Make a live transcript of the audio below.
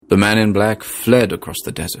man in black fled across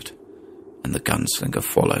the desert, and the gunslinger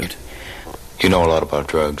followed. You know a lot about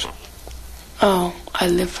drugs. Oh, I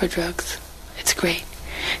live for drugs. It's great.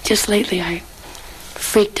 Just lately I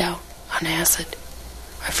freaked out on acid.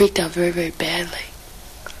 I freaked out very, very badly.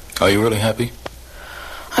 Are you really happy?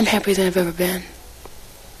 I'm happier than I've ever been.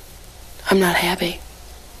 I'm not happy.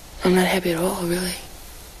 I'm not happy at all, really.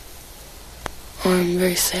 I'm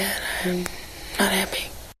very sad. I'm not happy.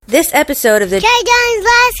 This episode of the K-Guns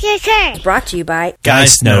Last Kicker is brought to you by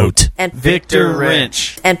Geist Note and Victor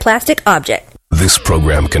Wrench and Plastic Object. This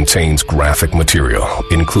program contains graphic material,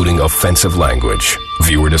 including offensive language.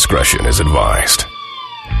 Viewer discretion is advised.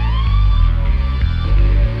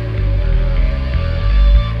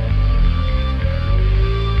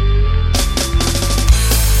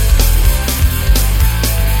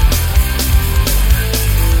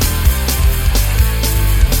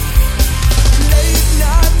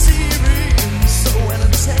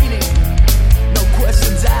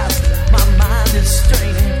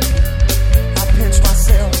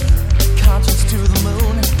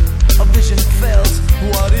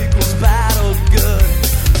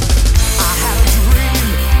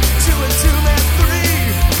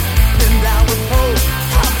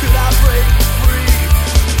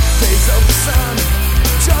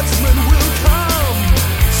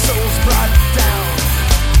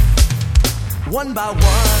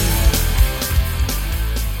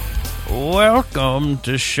 Welcome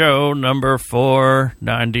to show number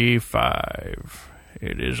 495.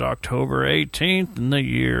 It is October 18th in the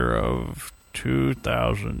year of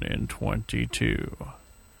 2022.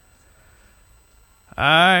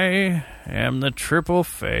 I am the triple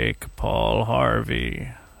fake Paul Harvey,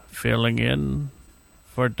 filling in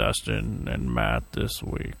for Dustin and Matt this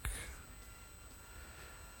week.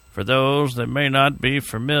 For those that may not be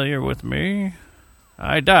familiar with me,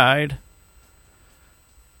 I died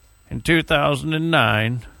in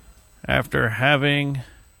 2009, after having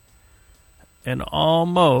an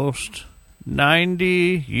almost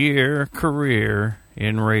 90-year career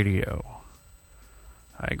in radio.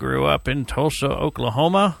 I grew up in Tulsa,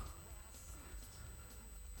 Oklahoma.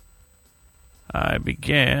 I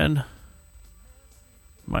began,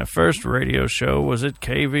 my first radio show was at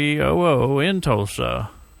KVOO in Tulsa.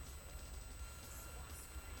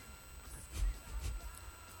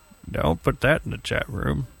 Don't put that in the chat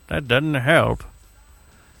room. That doesn't help.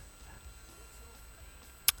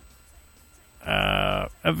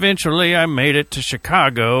 Eventually, I made it to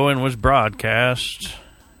Chicago and was broadcast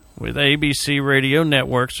with ABC radio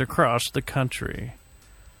networks across the country.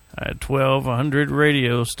 I had 1,200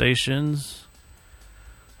 radio stations,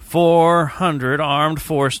 400 armed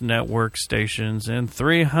force network stations, and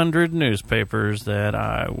 300 newspapers that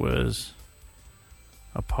I was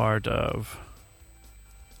a part of.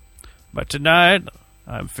 But tonight,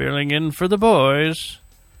 I'm filling in for the boys,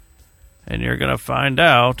 and you're going to find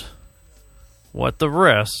out what the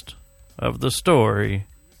rest of the story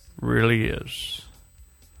really is.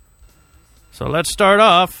 So let's start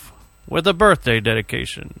off with a birthday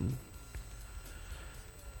dedication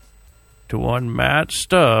to one Matt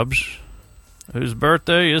Stubbs, whose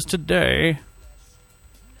birthday is today,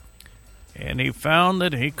 and he found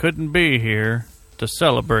that he couldn't be here to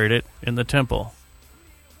celebrate it in the temple,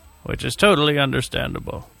 which is totally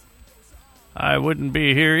understandable. I wouldn't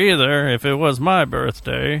be here either if it was my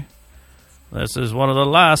birthday. This is one of the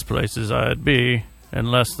last places I'd be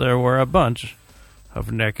unless there were a bunch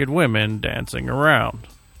of naked women dancing around.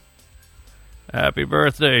 Happy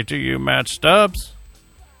birthday to you, Matt Stubbs,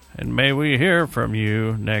 and may we hear from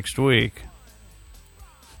you next week.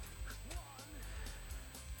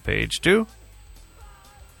 Page 2.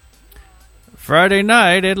 Friday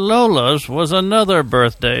night at Lola's was another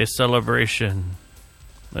birthday celebration.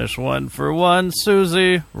 This one for one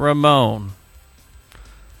Susie Ramone.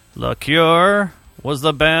 La Cure was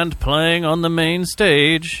the band playing on the main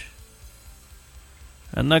stage,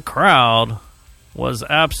 and the crowd was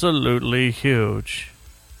absolutely huge.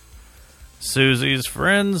 Susie's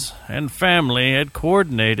friends and family had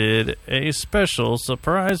coordinated a special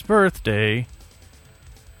surprise birthday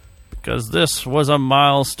because this was a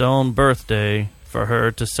milestone birthday for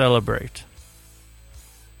her to celebrate.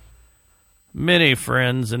 Many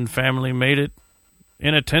friends and family made it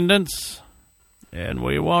in attendance, and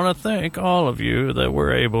we want to thank all of you that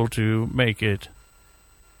were able to make it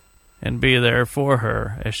and be there for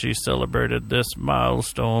her as she celebrated this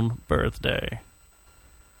milestone birthday.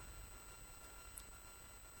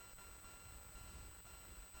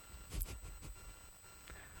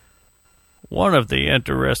 One of the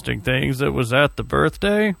interesting things that was at the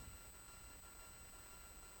birthday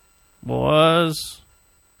was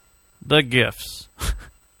the gifts.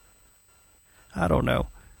 I don't know.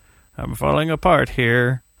 I'm falling apart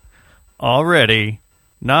here already,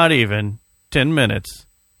 not even 10 minutes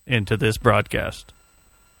into this broadcast.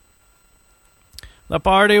 The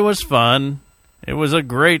party was fun. It was a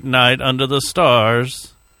great night under the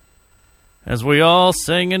stars. As we all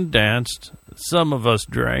sang and danced, some of us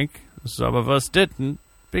drank, some of us didn't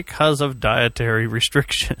because of dietary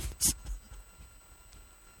restrictions.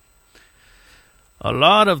 A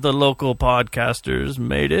lot of the local podcasters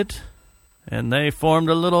made it, and they formed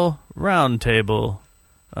a little round table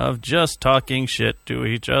of just talking shit to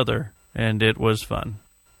each other, and it was fun.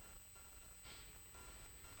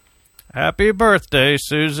 Happy birthday,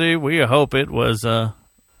 Susie. We hope it was a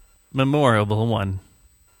memorable one.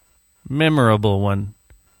 Memorable one.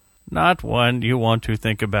 Not one you want to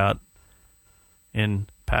think about in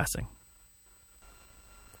passing.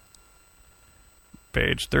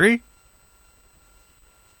 Page 3.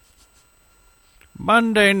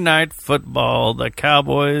 Monday Night Football. The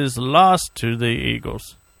Cowboys lost to the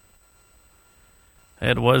Eagles.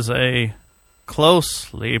 It was a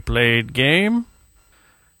closely played game.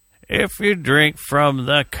 If you drink from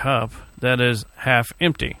the cup that is half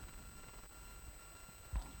empty.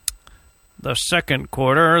 The second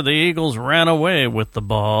quarter, the Eagles ran away with the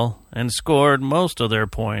ball and scored most of their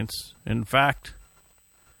points. In fact,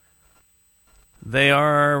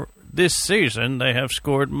 this season, they have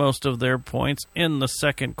scored most of their points in the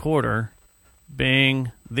second quarter,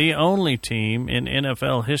 being the only team in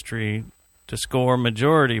NFL history to score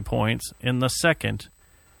majority points in the second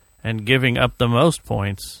and giving up the most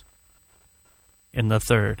points in the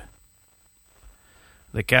third.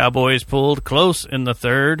 The Cowboys pulled close in the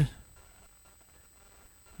third,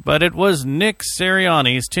 but it was Nick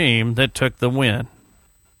Sirianni's team that took the win.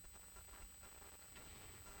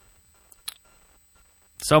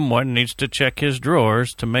 Someone needs to check his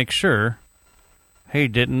drawers to make sure he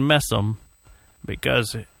didn't mess them,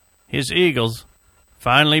 because his Eagles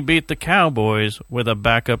finally beat the Cowboys with a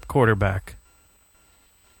backup quarterback.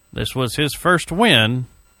 This was his first win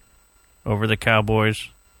over the Cowboys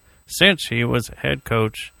since he was head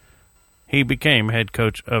coach. He became head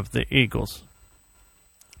coach of the Eagles.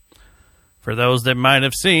 For those that might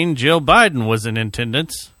have seen, Jill Biden was in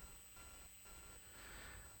attendance,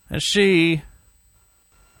 as she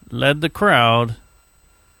led the crowd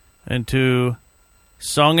into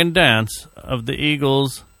song and dance of the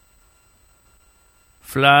Eagles'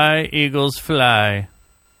 Fly, Eagles, Fly.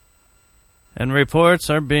 And reports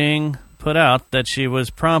are being put out that she was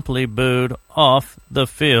promptly booed off the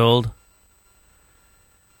field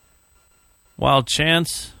while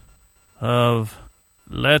chants of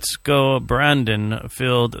 "Let's Go Brandon"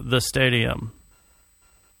 filled the stadium.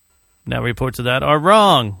 Now reports of that are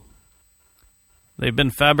wrong. They've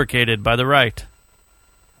been fabricated by the right.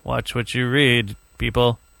 Watch what you read,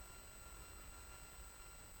 people.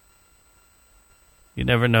 You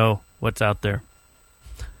never know what's out there.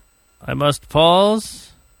 I must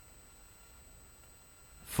pause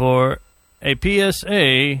for a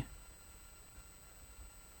PSA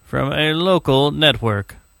from a local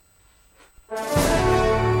network.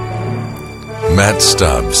 Matt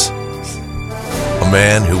Stubbs, a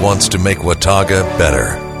man who wants to make Watauga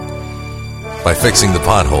better by fixing the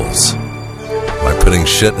potholes, by putting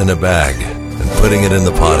shit in a bag and putting it in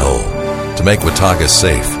the pothole to make Watauga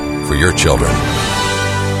safe for your children.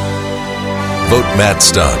 Vote Matt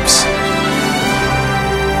Stubbs.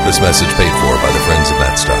 This message paid for by the Friends of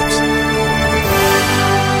Matt Stubbs.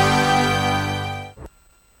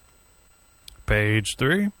 Page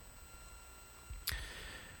 3.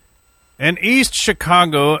 An East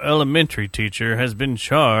Chicago elementary teacher has been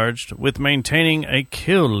charged with maintaining a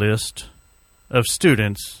kill list of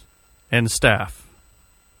students and staff.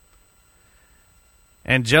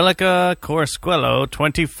 Angelica Corsquello,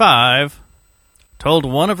 25, told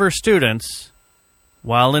one of her students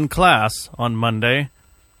while in class on Monday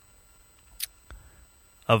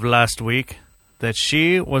of last week that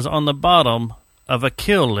she was on the bottom of a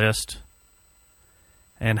kill list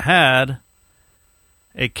and had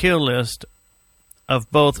a kill list of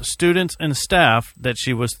both students and staff that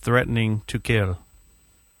she was threatening to kill.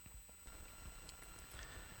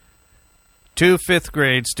 2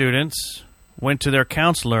 fifth-grade students went to their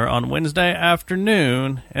counselor on Wednesday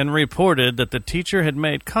afternoon and reported that the teacher had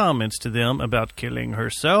made comments to them about killing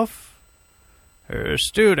herself, her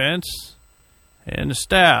students, and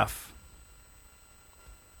staff.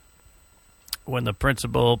 When the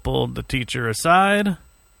principal pulled the teacher aside,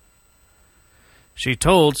 she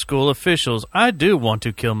told school officials, "I do want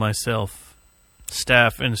to kill myself,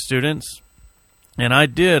 staff, and students, and I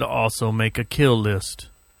did also make a kill list."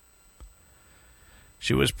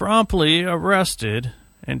 She was promptly arrested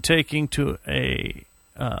and taking to a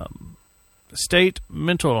state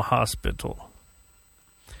mental hospital.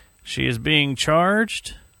 She is being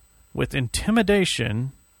charged with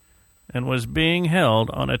intimidation and was being held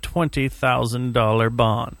on a $20,000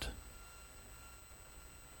 bond.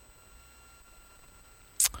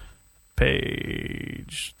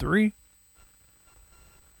 Page 3,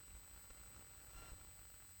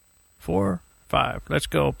 4, 5. Let's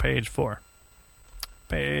go page 4.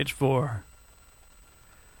 Page 4.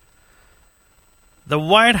 The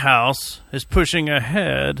White House is pushing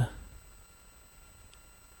ahead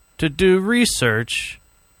to do research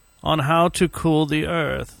on how to cool the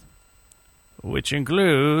Earth, which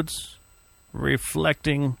includes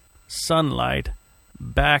reflecting sunlight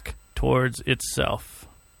back towards itself.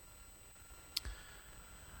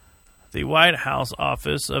 The White House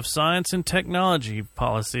Office of Science and Technology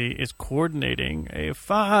Policy is coordinating a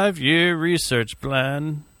 5-year research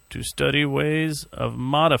plan to study ways of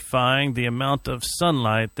modifying the amount of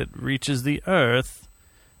sunlight that reaches the Earth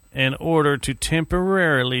in order to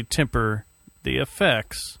temporarily temper the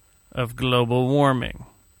effects of global warming.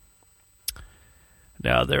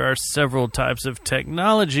 Now, there are several types of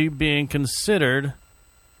technology being considered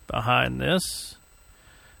behind this,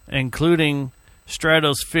 including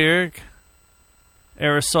stratospheric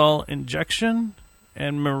aerosol injection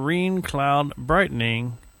and marine cloud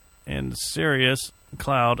brightening and cirrus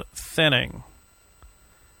cloud thinning.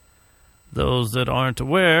 Those that aren't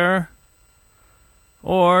aware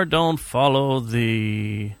or don't follow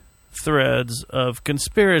the threads of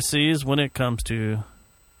conspiracies when it comes to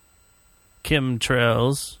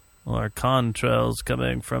chemtrails or contrails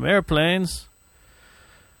coming from airplanes,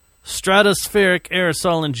 stratospheric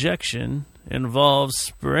aerosol injection involves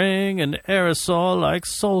spraying an aerosol like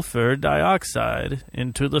sulfur dioxide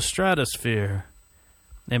into the stratosphere.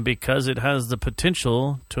 And because it has the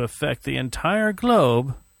potential to affect the entire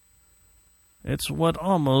globe, it's what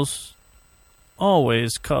almost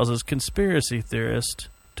always causes conspiracy theorists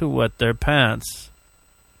to wet their pants.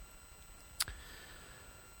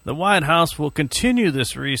 The White House will continue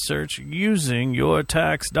this research using your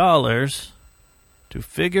tax dollars to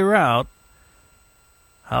figure out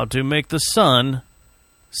how to make the sun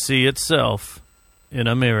see itself in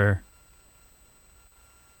a mirror.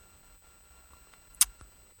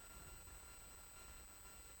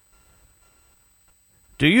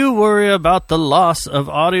 Do you worry about the loss of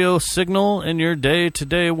audio signal in your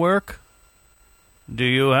day-to-day work? Do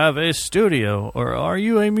you have a studio, or are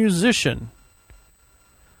you a musician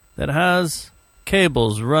that has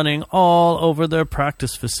cables running all over their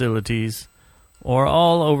practice facilities or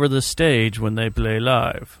all over the stage when they play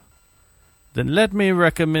live? Then let me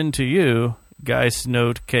recommend to you Geist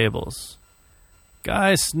Note cables.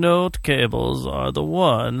 Geist Note cables are the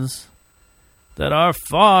ones that are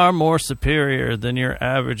far more superior than your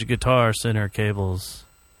average Guitar Center cables.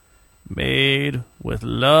 Made with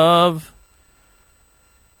love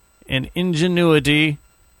and ingenuity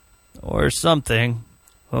or something,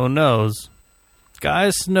 who knows?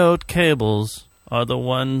 Geist Note cables are the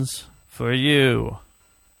ones for you.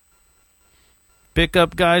 Pick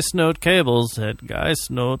up Geist Note cables at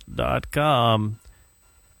geistnote.com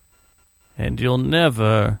and you'll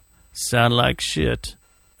never sound like shit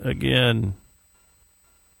again.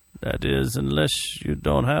 That is, unless you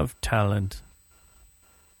don't have talent.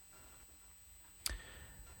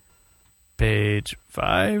 Page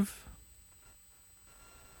 5.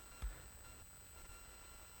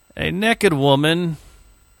 A naked woman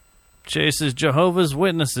chases Jehovah's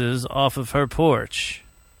Witnesses off of her porch.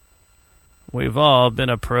 We've all been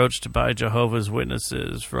approached by Jehovah's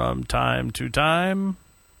Witnesses from time to time.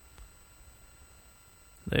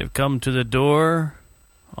 They've come to the door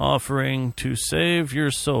offering to save your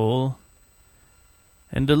soul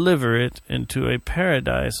and deliver it into a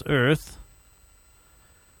paradise earth.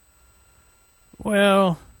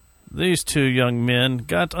 Well, these two young men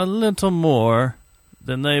got a little more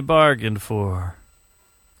than they bargained for.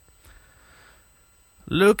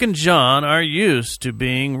 Luke and John are used to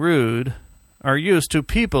people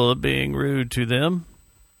being rude to them,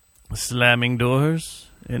 slamming doors,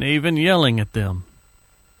 and even yelling at them.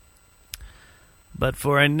 But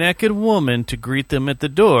for a naked woman to greet them at the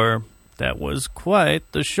door, that was quite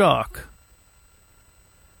the shock.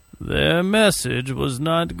 Their message was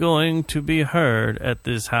not going to be heard at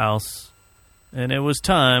this house, and it was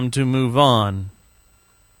time to move on.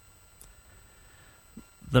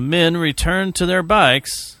 The men returned to their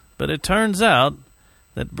bikes, but it turns out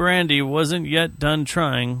that Brandy wasn't yet done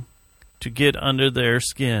trying to get under their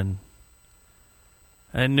skin.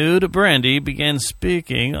 And nude Brandy began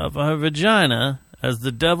speaking of her vagina as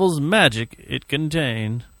the devil's magic it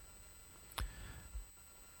contained.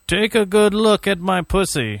 Take a good look at my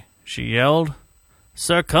pussy, she yelled.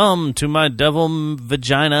 Succumb to my devil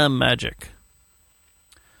vagina magic.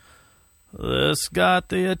 This got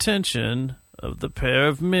the attention of the pair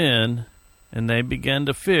of men, and they began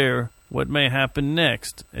to fear what may happen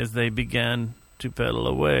next as they began to pedal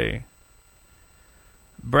away.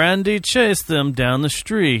 Brandy chased them down the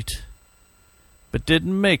street, but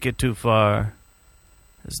didn't make it too far.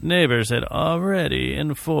 His neighbors had already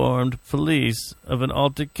informed police of an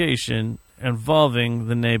altercation involving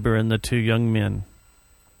the neighbor and the two young men.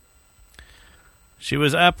 She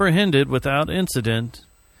was apprehended without incident,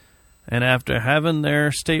 and after having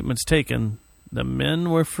their statements taken, the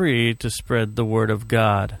men were free to spread the word of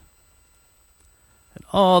God. And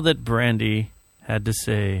all that Brandy had to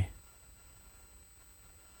say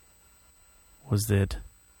was that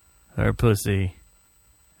her pussy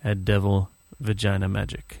had devil vagina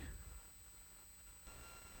magic.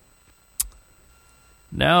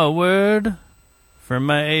 Now a word from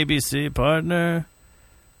my ABC partner,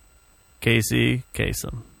 Casey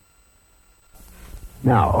Kasem.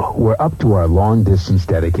 Now, we're up to our long-distance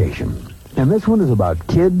dedication. And this one is about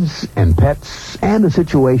kids and pets and a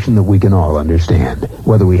situation that we can all understand,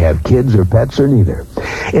 whether we have kids or pets or neither.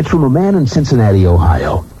 It's from a man in Cincinnati,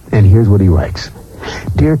 Ohio. And here's what he writes.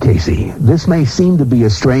 Dear Casey, this may seem to be a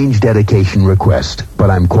strange dedication request,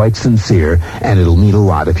 but I'm quite sincere, and it'll mean a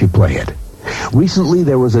lot if you play it. Recently,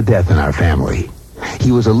 there was a death in our family.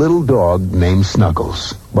 He was a little dog named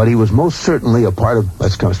Snuggles, but he was most certainly a part of...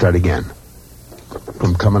 Let's start again.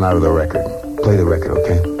 From coming out of the record. Play the record,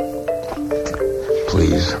 okay?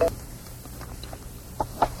 Please.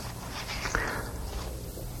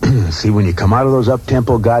 See, when you come out of those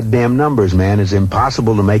up-tempo goddamn numbers, man, it's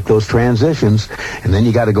impossible to make those transitions, and then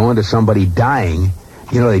you got to go into somebody dying.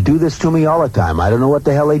 You know, they do this to me all the time. I don't know what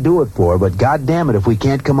the hell they do it for, but goddamn it, if we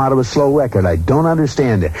can't come out of a slow record, I don't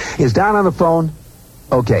understand it. Is Don on the phone?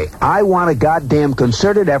 Okay, I want a goddamn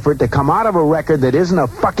concerted effort to come out of a record that isn't a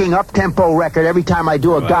fucking up-tempo record every time I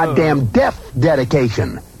do a goddamn death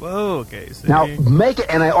dedication. Whoa, Casey. Now, make it,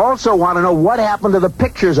 and I also want to know what happened to the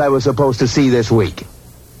pictures I was supposed to see this week.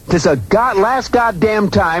 This is last goddamn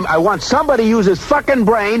time. I want somebody to use his fucking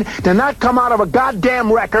brain to not come out of a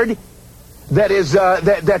goddamn record that is,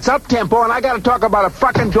 that's up-tempo, and I gotta talk about a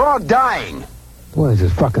fucking dog dying. Boy, this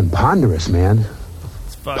is fucking ponderous, man.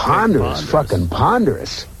 It's fucking ponderous, fucking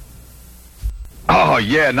ponderous. Oh,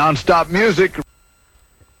 yeah, non-stop music.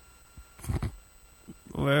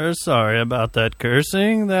 We're sorry about that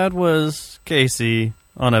cursing. That was Casey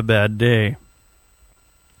on a bad day.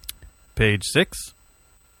 Page 6.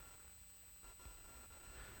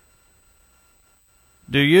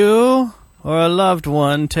 Do you or a loved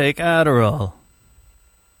one take Adderall?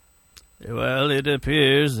 Well, it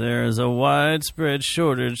appears there is a widespread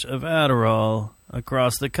shortage of Adderall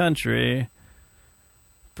across the country,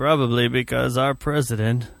 probably because our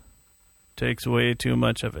president takes way too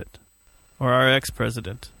much of it. Or our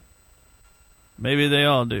ex-president. Maybe they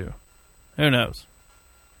all do. Who knows?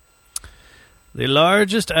 The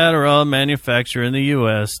largest Adderall manufacturer in the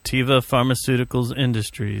U.S., Teva Pharmaceuticals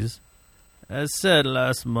Industries, has said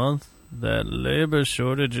last month that labor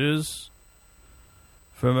shortages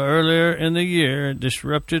from earlier in the year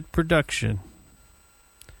disrupted production.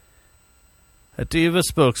 A Teva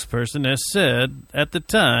spokesperson has said at the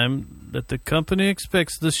time that the company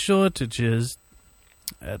expects the shortages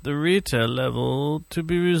at the retail level to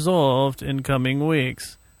be resolved in coming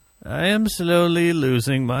weeks. I am slowly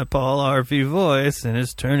losing my Paul Harvey voice, and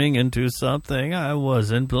it's turning into something I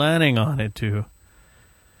wasn't planning on it to.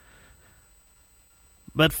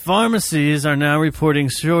 But pharmacies are now reporting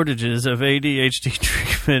shortages of ADHD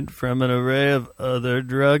treatment from an array of other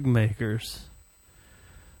drug makers.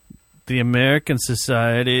 The American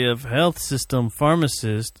Society of Health System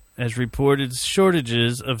Pharmacists has reported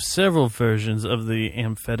shortages of several versions of the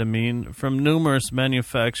amphetamine from numerous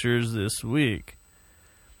manufacturers this week,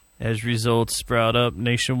 as results sprout up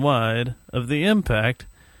nationwide of the impact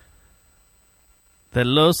that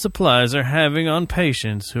low supplies are having on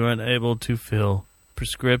patients who are unable to fill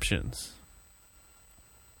prescriptions.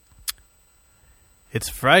 It's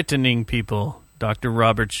frightening, people, Dr.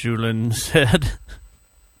 Robert Shulin said.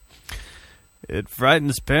 It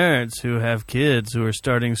frightens parents who have kids who are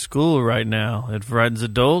starting school right now. It frightens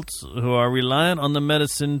adults who are reliant on the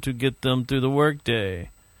medicine to get them through the workday.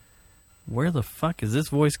 Where the fuck is this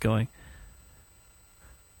voice going?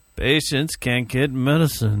 Patients can't get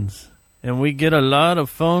medicines. And we get a lot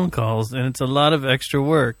of phone calls, and it's a lot of extra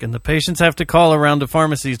work. And the patients have to call around to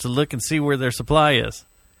pharmacies to look and see where their supply is.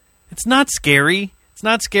 It's not scary. It's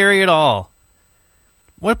not scary at all.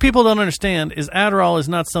 What people don't understand is Adderall is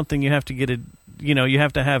not something you have to get you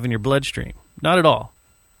have to have in your bloodstream. Not at all.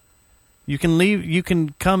 You can leave. You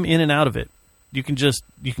can come in and out of it. You can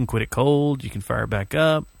quit it cold. You can fire it back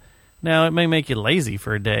up. Now, it may make you lazy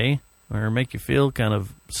for a day or make you feel kind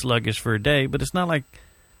of sluggish for a day, but it's not like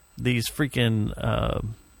these freaking,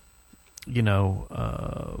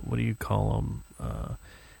 what do you call them?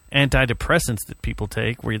 Antidepressants that people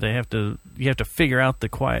take, where you have to figure out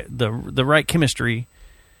the right chemistry,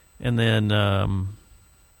 and then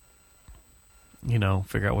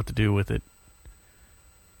figure out what to do with it.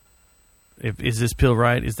 Is this pill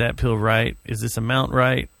right? Is that pill right? Is this amount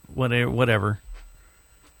right? Whatever.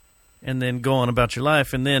 And then go on about your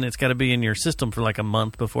life, and then it's got to be in your system for like a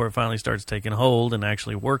month before it finally starts taking hold and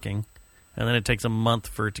actually working. And then it takes a month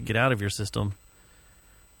for it to get out of your system.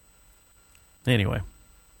 Anyway.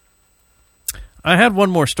 I had one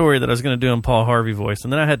more story that I was going to do in Paul Harvey voice,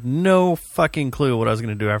 and then I had no fucking clue what I was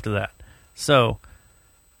going to do after that. So,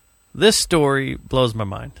 this story blows my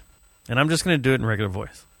mind. And I'm just going to do it in regular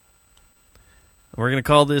voice. We're going to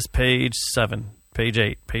call this page 7, page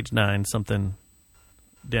 8, page 9, something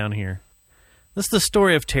down here. This is the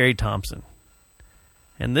story of Terry Thompson.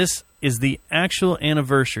 And this is the actual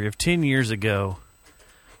anniversary of 10 years ago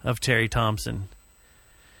of Terry Thompson.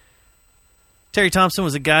 Terry Thompson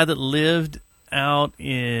was a guy that lived out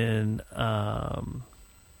in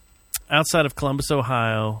outside of Columbus,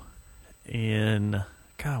 Ohio, in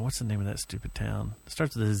what's the name of that stupid town? It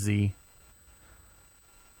starts with a Z.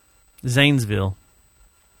 Zanesville,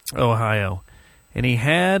 Ohio. And he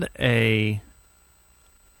had a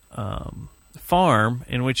farm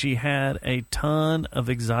in which he had a ton of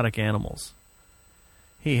exotic animals.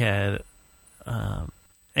 He had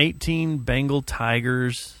 18 Bengal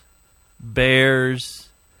tigers, bears,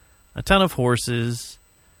 a ton of horses,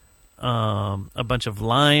 a bunch of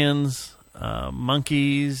lions,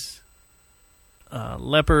 monkeys,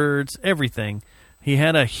 leopards, everything. He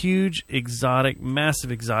had a huge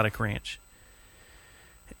massive exotic ranch.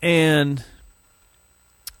 And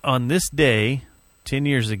on this day, 10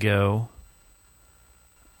 years ago,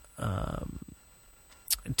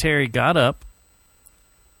 Terry got up,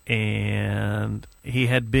 and he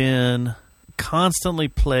had been constantly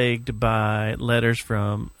plagued by letters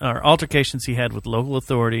from, or altercations he had with local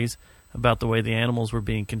authorities about the way the animals were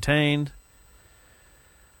being contained,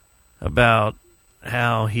 about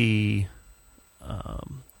how he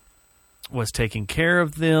was taking care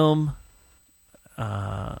of them.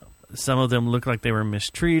 Some of them looked like they were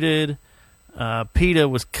mistreated. PETA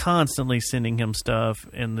was constantly sending him stuff,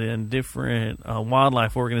 and then different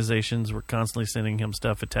wildlife organizations were constantly sending him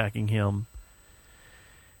stuff, attacking him.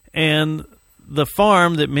 And the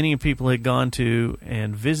farm that many people had gone to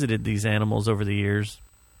and visited these animals over the years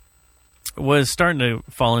was starting to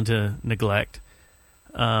fall into neglect.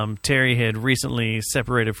 Terry had recently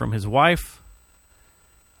separated from his wife.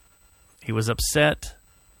 He was upset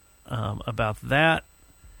about that.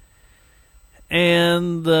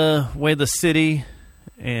 And the way the city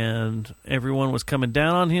and everyone was coming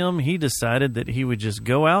down on him, he decided that he would just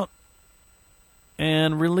go out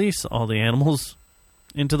and release all the animals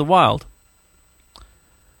into the wild.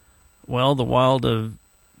 Well, the wild of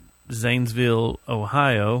Zanesville,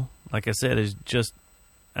 Ohio, like I said, is just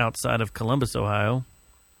outside of Columbus, Ohio,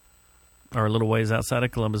 or a little ways outside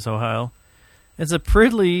of Columbus, Ohio. It's a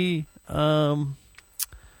pretty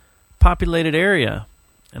populated area.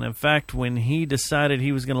 And in fact, when he decided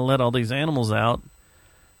he was going to let all these animals out,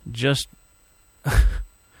 just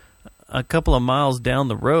a couple of miles down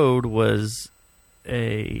the road was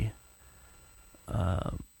a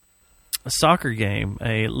soccer game,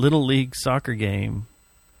 a Little League soccer game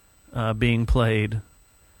being played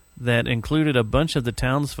that included a bunch of the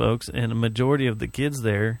townsfolk, and a majority of the kids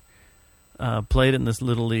there played in this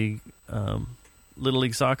Little League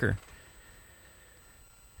soccer.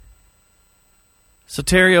 So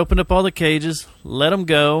Terry opened up all the cages, let them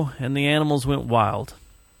go, and the animals went wild.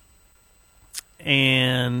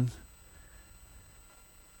 And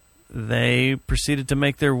they proceeded to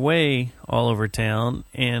make their way all over town,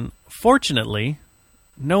 and fortunately,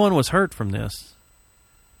 no one was hurt from this.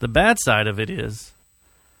 The bad side of it is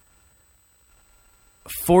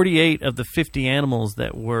 48 of the 50 animals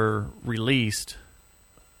that were released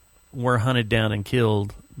were hunted down and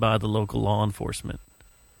killed by the local law enforcement.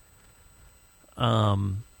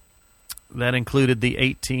 That included the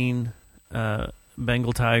 18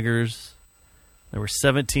 Bengal tigers. There were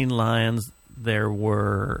 17 lions. There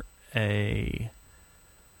were a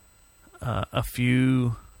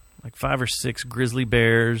few, like 5 or 6 grizzly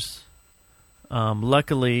bears.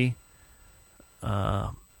 Luckily,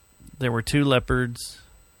 there were 2 leopards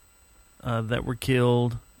that were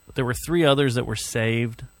killed. There were 3 others that were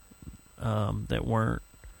saved. that weren't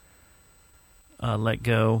let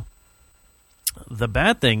go. The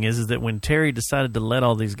bad thing is that when Terry decided to let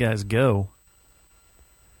all these guys go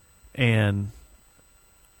and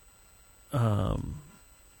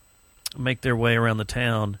make their way around the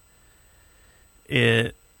town,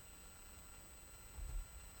 he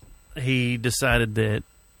decided that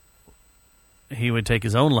he would take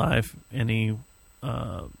his own life, and he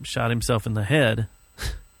shot himself in the head.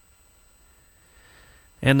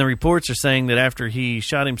 And the reports are saying that after he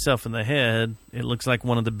shot himself in the head, it looks like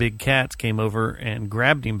one of the big cats came over and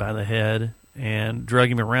grabbed him by the head and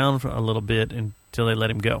drug him around for a little bit until they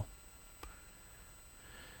let him go.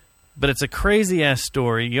 But it's a crazy-ass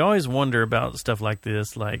story. You always wonder about stuff like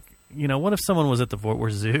this. Like, you know, what if someone was at the Fort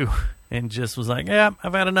Worth Zoo and just was like, yeah,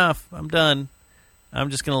 I've had enough. I'm done.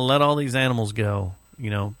 I'm just going to let all these animals go.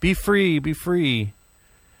 You know, be free, be free.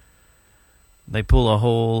 They pull a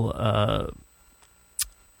whole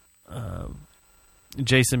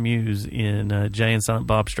Jason Mewes in Jay and Silent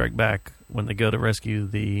Bob Strike Back when they go to rescue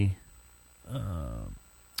the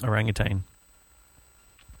orangutan.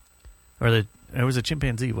 Or it was a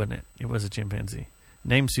chimpanzee, wasn't it? It was a chimpanzee.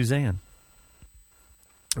 Named Suzanne.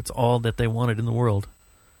 That's all that they wanted in the world.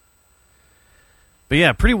 But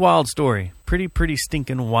yeah, pretty wild story. Pretty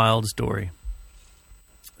stinking wild story.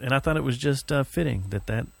 And I thought it was just fitting that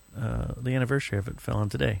the anniversary of it fell on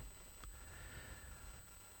today.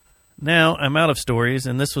 Now, I'm out of stories,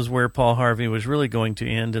 and this was where Paul Harvey was really going to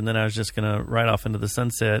end, and then I was just going to ride off into the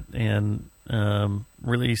sunset and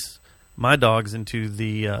release my dogs into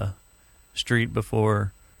the street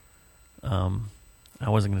before I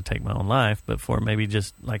wasn't going to take my own life, but for maybe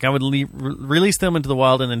just, like, I would release them into the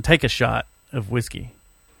wild and then take a shot of whiskey.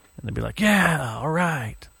 And they'd be like, yeah, all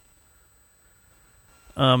right.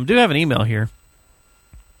 Do have an email here.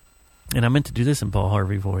 And I meant to do this in Paul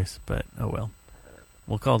Harvey voice, but oh well.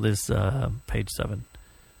 We'll call this page 7.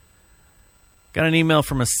 Got an email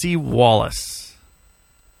from a C. Wallace.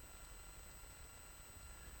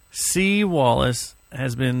 C. Wallace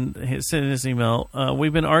has been sending this email.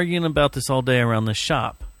 We've been arguing about this all day around the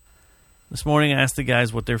shop. This morning I asked the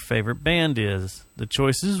guys what their favorite band is. The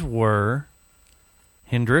choices were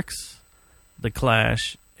Hendrix, The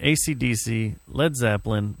Clash, AC/DC, Led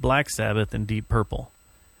Zeppelin, Black Sabbath, and Deep Purple.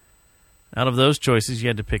 Out of those choices, you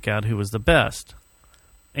had to pick out who was the best.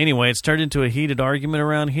 Anyway, it's turned into a heated argument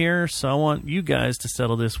around here, so I want you guys to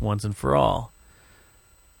settle this once and for all.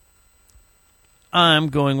 I'm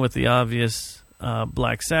going with the obvious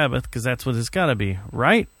Black Sabbath, because that's what it's got to be,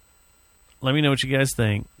 right? Let me know what you guys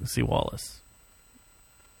think. C. Wallace.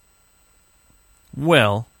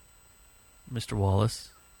 Well, Mr.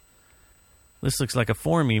 Wallace, this looks like a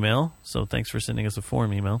form email, so thanks for sending us a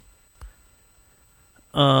form email.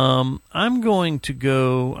 I'm going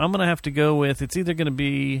to have to go with, it's either going to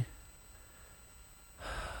be,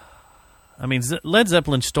 I mean, Led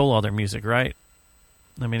Zeppelin stole all their music, right?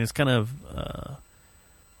 I mean, it's kind of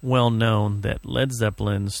well known that Led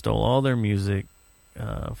Zeppelin stole all their music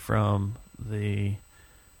from the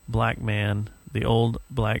black man, the old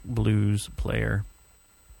black blues player.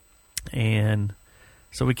 And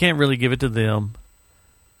so we can't really give it to them.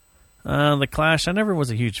 The Clash, I never was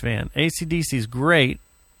a huge fan. AC/DC's great.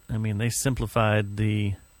 I mean, they simplified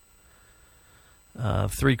the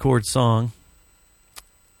 3-chord song.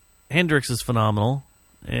 Hendrix is phenomenal.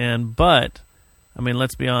 But, I mean,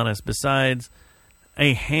 let's be honest. Besides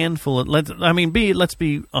a handful of... let's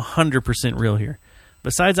be 100% real here.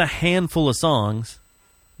 Besides a handful of songs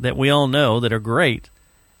that we all know that are great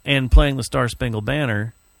and playing the Star Spangled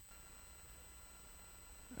Banner,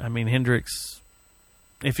 I mean, Hendrix...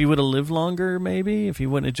 If he would have lived longer, maybe. If he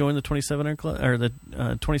wouldn't have joined the 27 club or the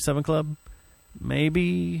 27 club,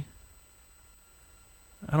 maybe.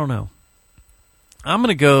 I don't know. I'm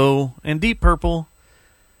going to go, and Deep Purple.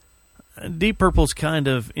 Deep Purple's kind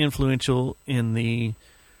of influential in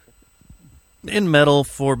metal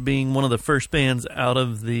for being one of the first bands out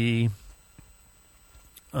of the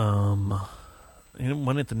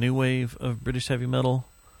wasn't it the new wave of British heavy metal?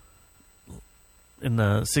 In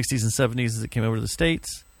the 60s and 70s as it came over to the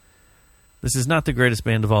States. This is not the greatest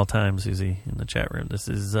band of all time, Susie, in the chat room. This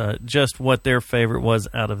is just what their favorite was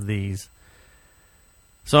out of these.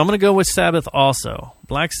 So I'm going to go with Sabbath also.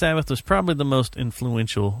 Black Sabbath was probably the most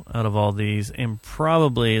influential out of all these, and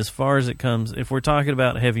probably as far as it comes, if we're talking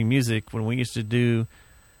about heavy music, when we used to do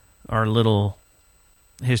our little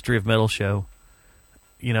history of metal show,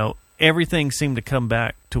 you know, everything seemed to come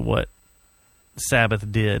back to what Sabbath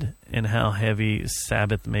did and how heavy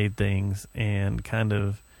Sabbath made things and kind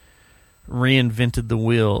of reinvented the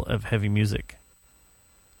wheel of heavy music.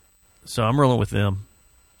 So I'm rolling with them.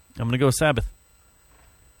 I'm going to go with Sabbath.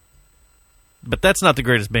 But that's not the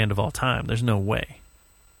greatest band of all time. There's no way.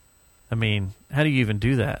 I mean, how do you even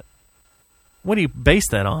do that? What do you base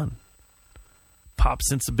that on? Pop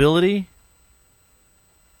sensibility?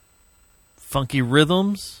 Funky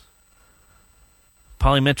rhythms?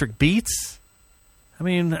 Polymetric beats? I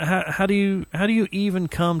mean, how do you even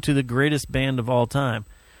come to the greatest band of all time?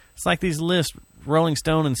 It's like these lists Rolling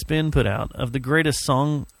Stone and Spin put out of the greatest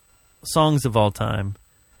songs of all time.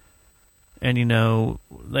 And, you know,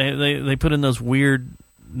 they put in those weird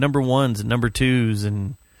number ones and number twos,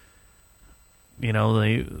 and, you know,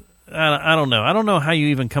 I don't know. I don't know how you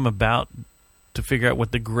even come about to figure out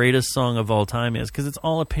what the greatest song of all time is, because it's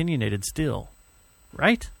all opinionated still,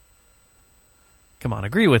 right? Come on,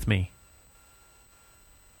 agree with me.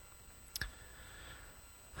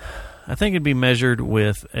 I think it'd be measured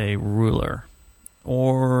with a ruler,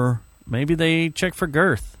 or maybe they check for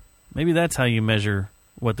girth. Maybe that's how you measure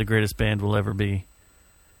what the greatest band will ever be.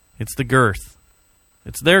 It's the girth.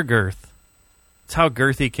 It's their girth. It's how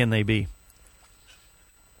girthy can they be.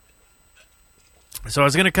 So I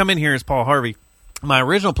was going to come in here as Paul Harvey. My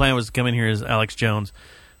original plan was to come in here as Alex Jones,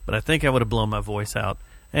 but I think I would have blown my voice out.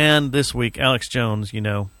 And this week, Alex Jones, you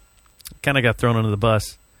know, kind of got thrown under the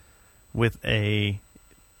bus with a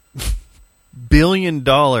 $1 billion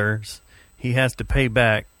he has to pay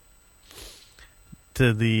back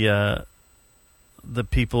to the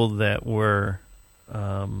people that were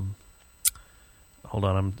hold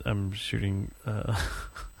on, I'm shooting I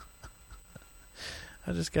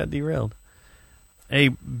just got derailed.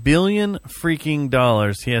 $1 billion freaking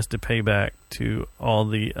dollars he has to pay back to all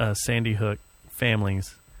the Sandy Hook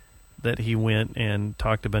families that he went and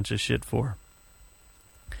talked a bunch of shit for.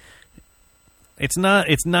 It's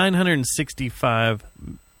 $965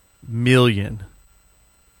 million.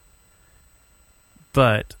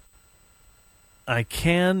 But I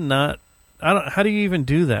cannot. How do you even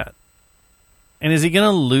do that? And is he going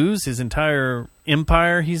to lose his entire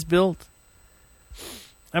empire he's built?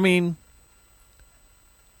 I mean,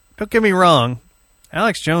 don't get me wrong.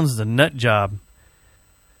 Alex Jones is a nut job.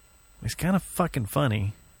 He's kind of fucking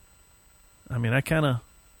funny. I mean,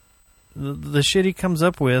 the shit he comes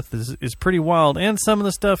up with is pretty wild, and some of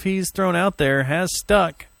the stuff he's thrown out there has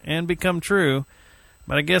stuck and become true.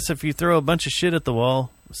 But I guess if you throw a bunch of shit at the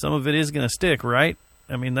wall, some of it is going to stick, right?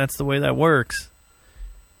 I mean, that's the way that works.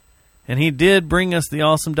 And he did bring us the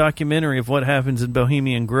awesome documentary of what happens in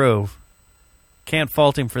Bohemian Grove. Can't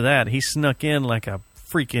fault him for that. He snuck in like a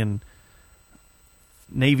freaking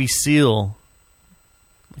Navy SEAL.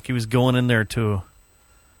 Like he was going in there to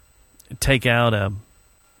take out a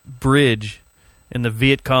bridge in the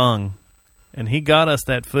Viet Cong. And he got us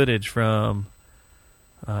that footage from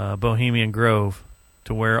Bohemian Grove,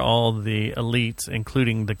 to where all the elites,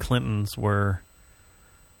 including the Clintons, were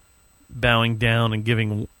bowing down and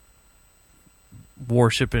giving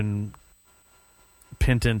worship and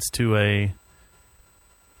penance to a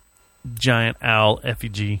giant owl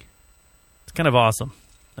effigy. It's kind of awesome.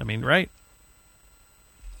 I mean, right?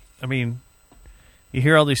 I mean, you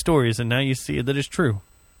hear all these stories, and now you see that it's true.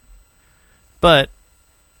 But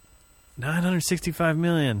 $965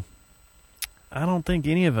 million. I don't think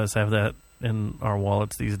any of us have that in our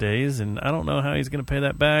wallets these days, and I don't know how he's going to pay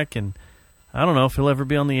that back, and I don't know if he'll ever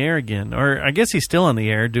be on the air again. Or I guess he's still on the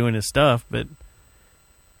air doing his stuff, but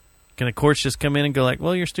can the courts just come in and go like,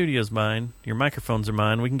 well, your studio's mine, your microphones are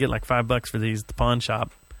mine, we can get like $5 for these at the pawn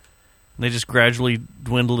shop. And they just gradually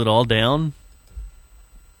dwindle it all down.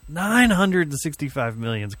 $965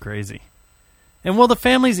 million is crazy. And will the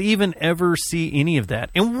families even ever see any of that?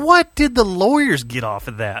 And what did the lawyers get off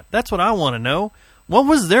of that? That's what I want to know. What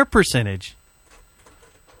was their percentage?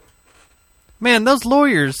 Man, those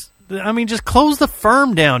lawyers, I mean, just close the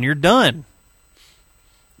firm down. You're done.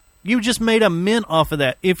 You just made a mint off of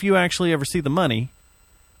that if you actually ever see the money.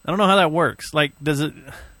 I don't know how that works. Like, does it...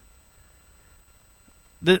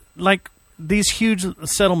 like, these huge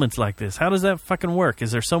settlements like this, how does that fucking work?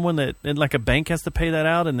 Is there someone that, like a bank has to pay that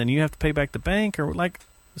out and then you have to pay back the bank? Or, like,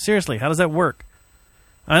 seriously, how does that work?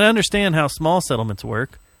 I understand how small settlements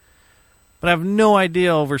work, but I have no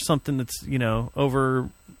idea over something that's, you know, over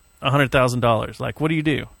 $100,000. Like, what do you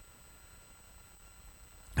do?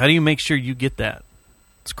 How do you make sure you get that?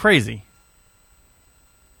 It's crazy.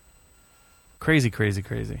 Crazy, crazy,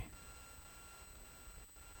 crazy.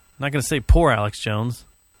 I'm not going to say poor Alex Jones.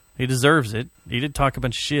 He deserves it. He did talk a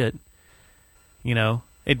bunch of shit. You know,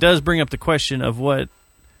 it does bring up the question of what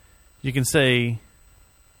you can say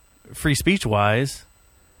free speech-wise,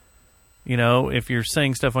 you know, if you're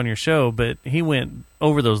saying stuff on your show, but he went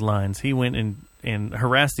over those lines. He went and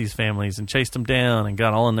harassed these families and chased them down and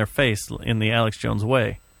got all in their face in the Alex Jones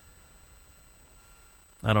way.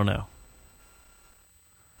 I don't know.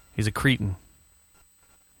 He's a cretin.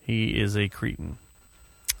 He is a cretin.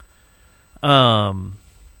 Saturday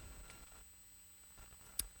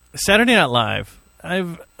Night Live.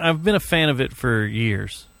 I've been a fan of it for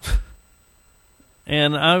years.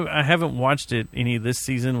 And I haven't watched it any this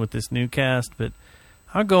season with this new cast, but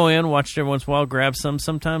I'll go in, watch it every once in a while, grab some.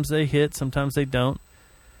 Sometimes they hit, sometimes they don't.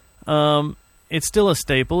 It's still a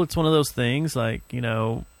staple. It's one of those things, like, you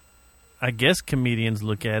know, I guess comedians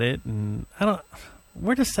look at it, and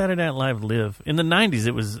where does Saturday Night Live live? In the 90s,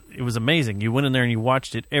 it was amazing. You went in there and you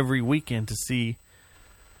watched it every weekend to see,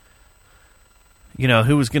 you know,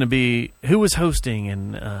 who was hosting,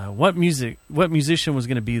 and what musician was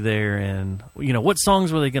going to be there, and, you know, what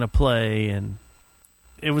songs were they going to play, and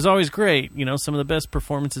it was always great. You know, some of the best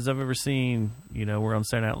performances I've ever seen, you know, were on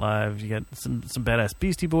Saturday Night Live. You got some badass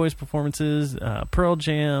Beastie Boys performances, Pearl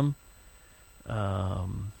Jam. Who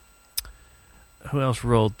else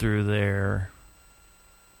rolled through there?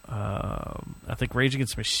 I think Rage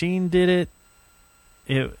Against the Machine did it.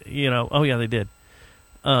 Oh yeah, they did.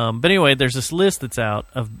 But anyway, there's this list that's out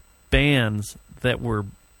of bands that were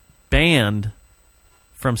banned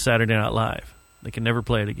from Saturday Night Live. They can never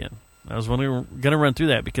play it again. I was going to run through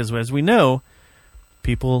that because, as we know,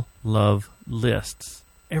 people love lists.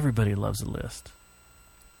 Everybody loves a list.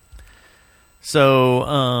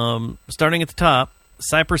 So, starting at the top,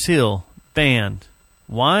 Cypress Hill, banned.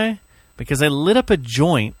 Why? Because they lit up a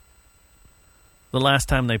joint the last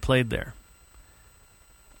time they played there.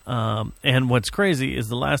 And what's crazy is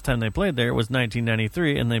the last time they played there was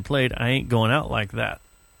 1993, and they played I Ain't Going Out Like That.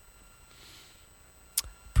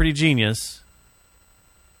 Pretty genius.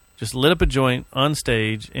 Just lit up a joint on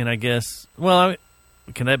stage, and I guess,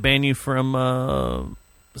 can that ban you from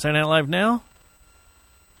Saturday Night Live now?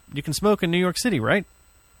 You can smoke in New York City, right?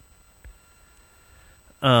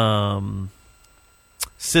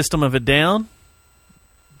 System of a Down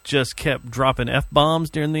just kept dropping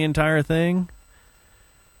F-bombs during the entire thing.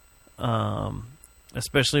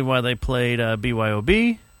 Especially while they played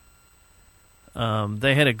BYOB.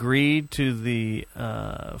 They had agreed to the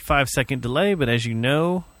 5-second delay, but as you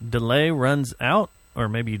know, delay runs out, or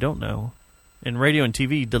maybe you don't know. In radio and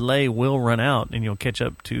TV, delay will run out, and you'll catch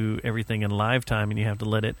up to everything in live time, and you have to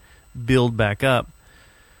let it build back up.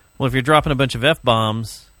 Well, if you're dropping a bunch of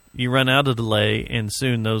F-bombs, you run out of delay, and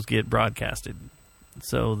soon those get broadcasted.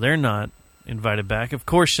 So they're not invited back. Of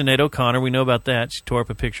course, Sinead O'Connor, we know about that. She tore up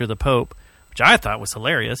a picture of the Pope, which I thought was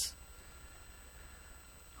hilarious.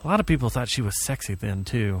 A lot of people thought she was sexy then,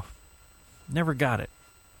 too. Never got it.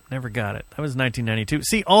 That was 1992.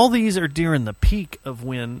 See, all these are during the peak of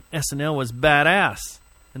when SNL was badass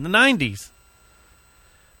in the 90s.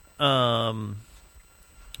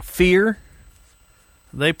 Fear,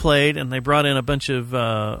 they played, and they brought in a bunch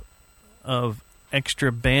of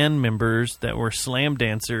extra band members that were slam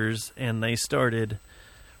dancers, and they started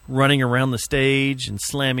running around the stage and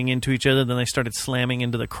slamming into each other. Then they started slamming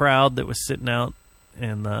into the crowd that was sitting out,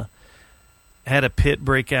 and had a pit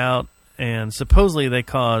break out, and supposedly they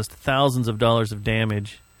caused thousands of dollars of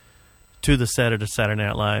damage to the set of Saturday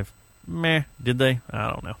Night Live. Meh, did they? I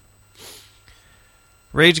don't know.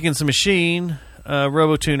 Rage Against the Machine,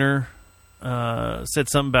 RoboTuner said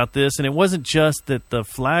something about this, and it wasn't just that the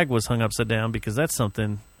flag was hung upside down, because that's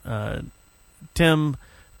something Tim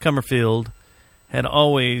Comerfield had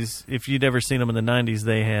always, if you'd ever seen them in the 90s,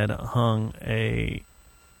 they had hung a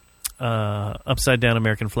upside down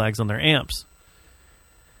American flags on their amps.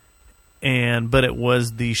 But it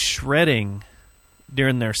was the shredding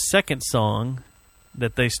during their second song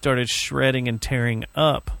that they started shredding and tearing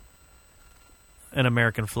up an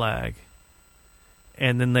American flag.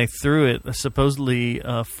 And then they threw it. Supposedly,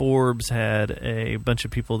 Forbes had a bunch of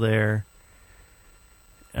people there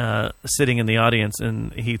sitting in the audience,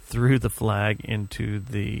 and he threw the flag into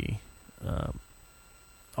the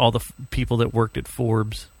all the people that worked at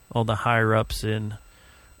Forbes, all the higher-ups and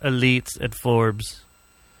elites at Forbes.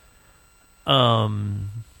 Elvis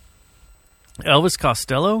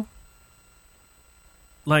Costello?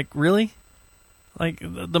 Like, really? Like,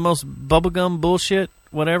 the most bubblegum bullshit,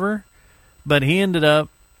 whatever? But he ended up,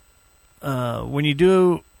 when you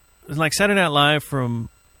do, like Saturday Night Live, from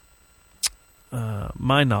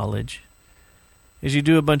my knowledge, is you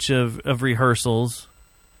do a bunch of rehearsals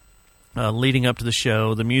leading up to the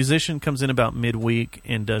show. The musician comes in about midweek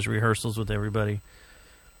and does rehearsals with everybody.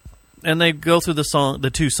 And they go through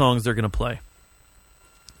the two songs they're going to play.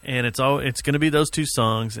 And it's going to be those two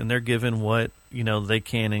songs, and they're given what, they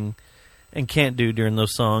can and can't do during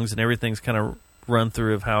those songs, and everything's kind of run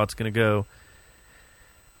through of how it's going to go.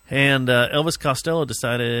 And Elvis Costello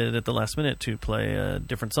decided at the last minute to play a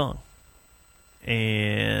different song.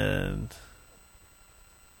 And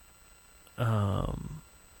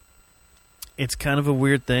it's kind of a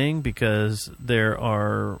weird thing because there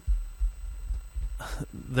are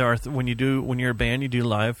when you're a band, you do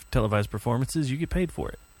live televised performances, you get paid for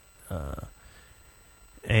it.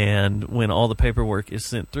 And when all the paperwork is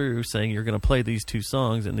sent through saying you're going to play these 2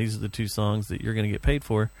 songs and these are the 2 songs that you're going to get paid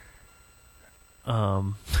for,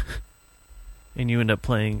 and you end up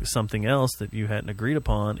playing something else that you hadn't agreed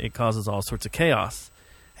upon, it causes all sorts of chaos.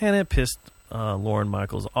 And it pissed Lorne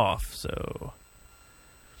Michaels off. So,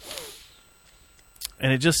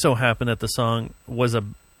 and it just so happened that the song was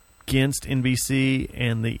against NBC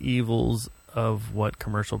and the evils of what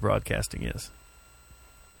commercial broadcasting is.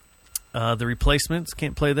 The Replacements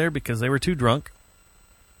can't play there because they were too drunk.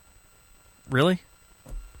 Really?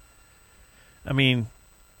 I mean,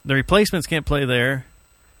 the Replacements can't play there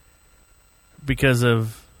because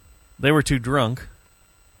they were too drunk.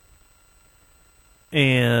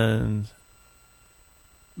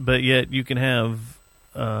 But yet you can have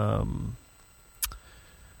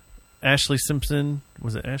Ashley Simpson.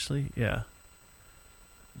 Was it Ashley? Yeah.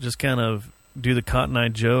 Just kind of do the Cotton Eye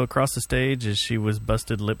Joe across the stage as she was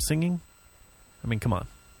busted lip singing. I mean, come on.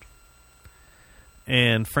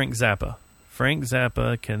 And Frank Zappa. Frank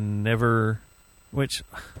Zappa can never, which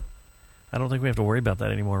I don't think we have to worry about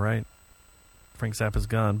that anymore, right? Frank Zappa's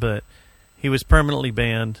gone, but he was permanently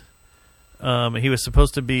banned. He was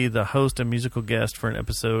supposed to be the host and musical guest for an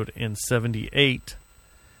episode in 1978,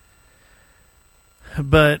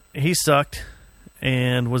 but he sucked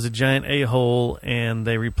and was a giant a-hole, and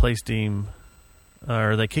they replaced him,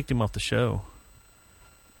 or they kicked him off the show.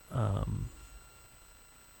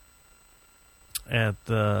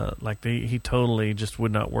 He totally just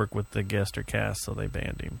would not work with the guest or cast, so they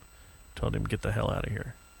banned him. Told him, get the hell out of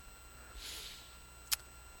here.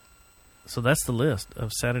 So that's the list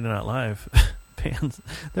of Saturday Night Live bands.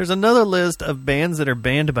 There's another list of bands that are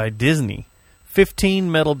banned by Disney. 15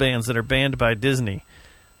 metal bands that are banned by Disney.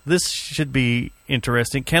 This should be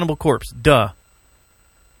interesting. Cannibal Corpse, duh.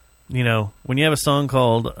 You know, when you have a song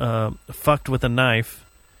called Fucked with a Knife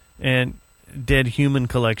and Dead Human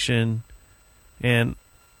Collection and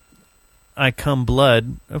I Come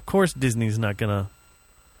Blood, of course Disney's not going to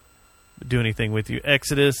do anything with you.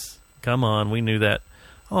 Exodus, come on, we knew that.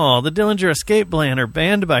 Oh, the Dillinger Escape Plan are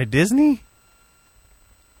banned by Disney?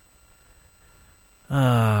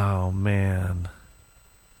 Oh, man.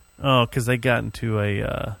 Oh, because they got into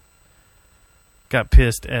got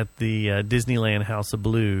pissed at the Disneyland House of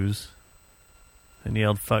Blues and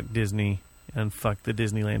yelled, fuck Disney and fuck the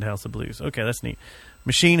Disneyland House of Blues. Okay, that's neat.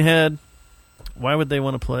 Machine Head. Why would they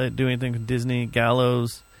want to do anything with Disney?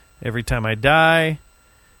 Gallows. Every Time I Die.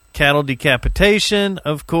 Cattle Decapitation,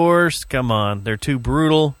 of course. Come on, they're too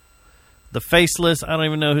brutal. The Faceless, I don't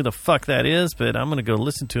even know who the fuck that is, but I'm going to go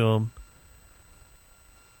listen to them.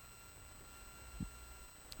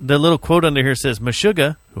 The little quote under here says,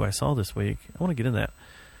 Meshuggah, who I saw this week, I want to get in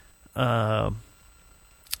that.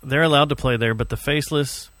 They're allowed to play there, but the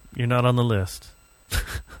Faceless, you're not on the list.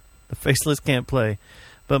 The Faceless can't play,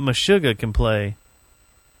 but Meshuggah can play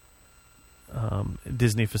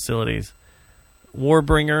Disney facilities.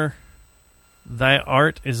 Warbringer, Thy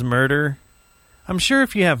Art is Murder. I'm sure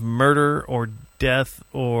if you have murder or death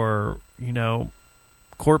or, you know,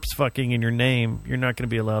 corpse fucking in your name, you're not going to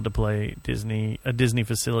be allowed to play a Disney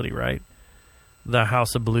facility, right? The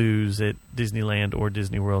House of Blues at Disneyland or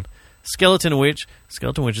Disney World. Skeleton Witch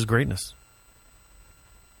is greatness.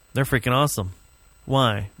 They're freaking awesome.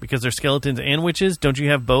 Why? Because they're skeletons and witches? Don't you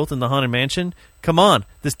have both in the Haunted Mansion? Come on,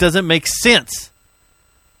 this doesn't make sense.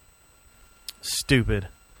 Stupid.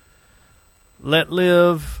 Let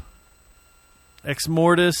Live, Ex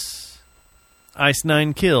Mortis, Ice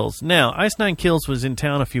Nine Kills. Now, Ice Nine Kills was in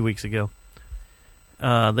town a few weeks ago.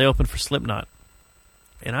 They opened for Slipknot.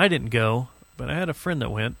 And I didn't go, but I had a friend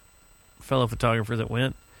that went, a fellow photographer that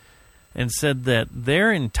went, and said that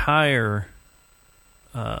their entire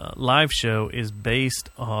live show is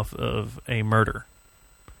based off of a murder.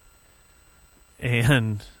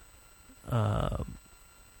 And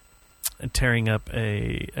tearing up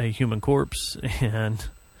a human corpse, and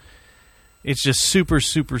it's just super,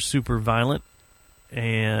 super, super violent,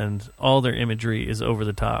 and all their imagery is over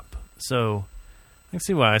the top. So I can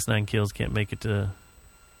see why Ice Nine Kills can't make it to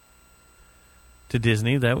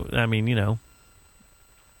Disney. That, I mean, you know,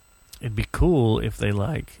 it'd be cool if they,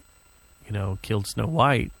 like, you know, killed Snow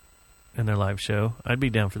White in their live show. I'd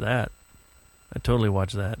be down for that. I'd totally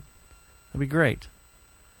watch that. That'd be great.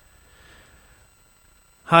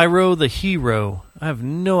 Hyro the Hero. I have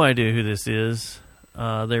no idea who this is.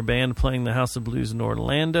 Their band playing the House of Blues in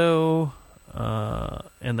Orlando,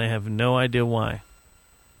 and they have no idea why.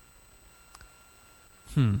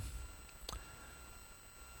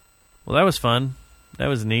 Well, that was fun. That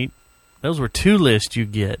was neat. Those were 2 lists you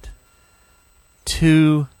get.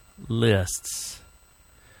 2 lists.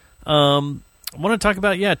 I want to talk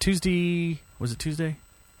about, Tuesday. Was it Tuesday?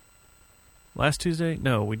 Last Tuesday?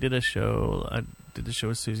 No, we did a show. I did the show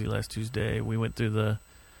with Susie last Tuesday. We went through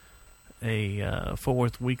Fort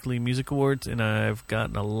Worth Weekly Music Awards, and I've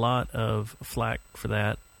gotten a lot of flack for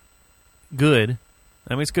that. Good.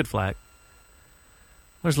 I mean, it's good flack.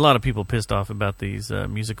 There's a lot of people pissed off about these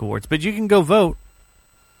music awards, but you can go vote.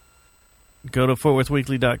 Go to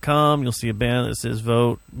FortWorthWeekly.com. You'll see a banner that says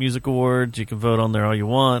Vote Music Awards. You can vote on there all you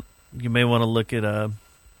want. You may want to look at a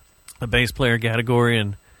bass player category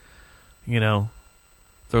and,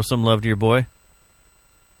 throw some love to your boy.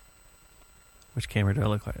 Which camera do I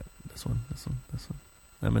look like? This one.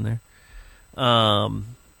 I'm in there.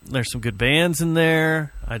 There's some good bands in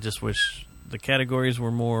there. I just wish the categories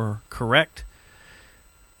were more correct.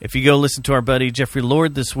 If you go listen to our buddy Jeffrey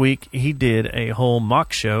Lord this week, he did a whole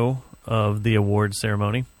mock show of the award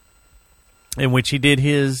ceremony, in which he did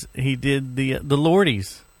the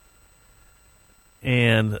Lordies.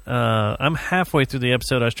 And I'm halfway through the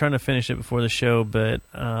episode. I was trying to finish it before the show, but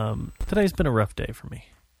today's been a rough day for me.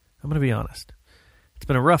 I'm going to be honest. It's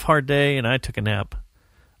been a rough, hard day, and I took a nap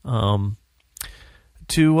to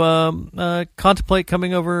contemplate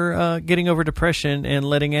getting over depression and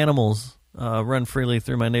letting animals run freely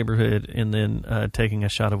through my neighborhood, and then taking a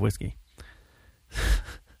shot of whiskey.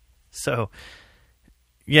 So,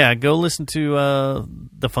 go listen to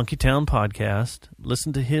the Funky Town podcast.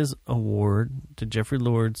 Listen to his award, to Jeffrey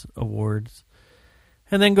Lord's awards,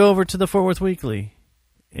 and then go over to the Fort Worth Weekly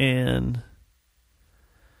and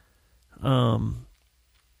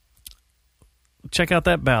check out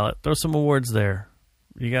that ballot. Throw some awards there.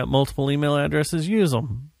 You got multiple email addresses? Use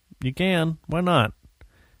them. You can. Why not?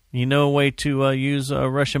 You know a way to use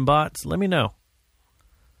Russian bots? Let me know.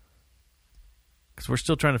 Because we're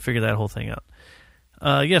still trying to figure that whole thing out.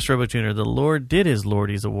 Yes, RoboTuner, the Lord did his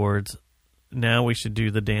Lordies Awards. Now we should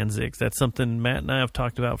do the Danzigs. That's something Matt and I have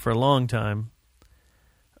talked about for a long time.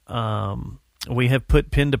 We have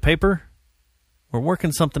put pen to paper. We're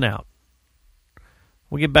working something out.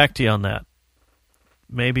 We'll get back to you on that.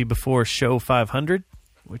 Maybe before show 500,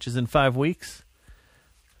 which is in 5 weeks.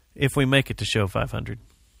 If we make it to show 500.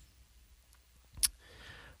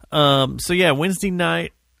 Wednesday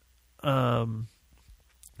night, went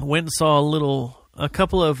and saw a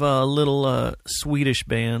couple of little Swedish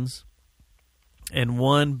bands, and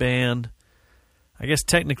one band, I guess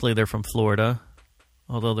technically they're from Florida,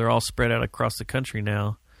 although they're all spread out across the country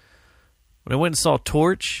now. But I went and saw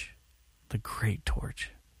Torch, the great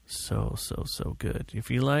Torch, so good.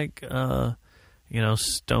 If you like,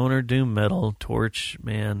 stoner doom metal, Torch,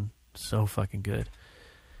 man, so fucking good.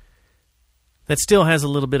 That still has a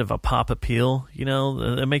little bit of a pop appeal,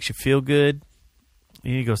 that makes you feel good.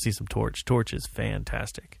 You need to go see some Torch. Torch is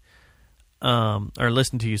fantastic. Or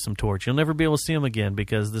listen to some Torch. You'll never be able to see them again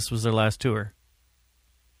because this was their last tour.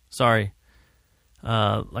 Sorry.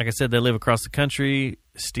 Like I said, they live across the country.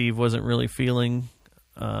 Steve wasn't really feeling,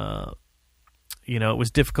 it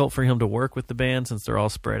was difficult for him to work with the band since they're all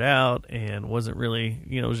spread out, and wasn't really,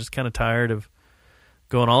 was just kind of tired of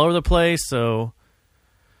going all over the place. So,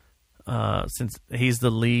 since he's the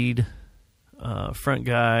lead front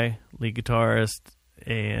guy, lead guitarist,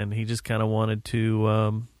 and he just kind of wanted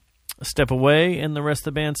to step away, and the rest of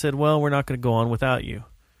the band said, well, we're not going to go on without you,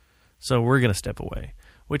 so we're going to step away,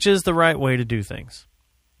 which is the right way to do things.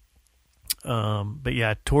 But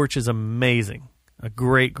yeah, Torch is amazing. A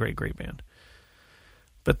great, great, great band.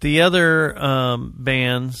 But the other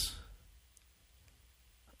bands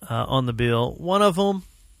on the bill, one of them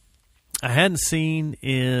I hadn't seen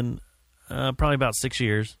in probably about 6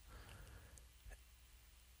 years.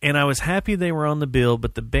 And I was happy they were on the bill,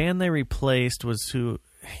 but the band they replaced was who,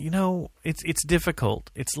 it's difficult.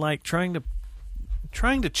 It's like trying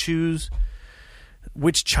to choose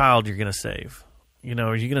which child you're going to save.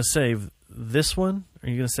 Are you going to save this one, or are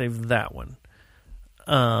you going to save that one?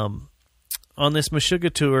 On this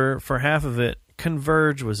Meshuggah tour, for half of it,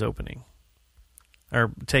 Converge was opening,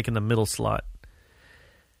 or taking the middle slot.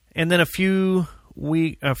 And then a few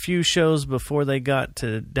shows before they got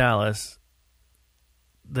to Dallas,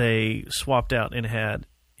 they swapped out and had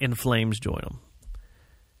In Flames join them.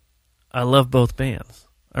 I love both bands.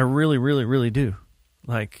 I really, really, really do.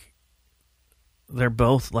 Like, they're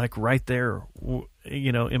both like right there,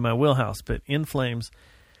 in my wheelhouse. But In Flames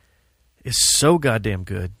is so goddamn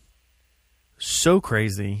good, so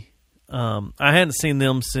crazy. I hadn't seen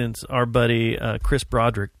them since our buddy Chris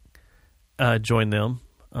Broderick joined them,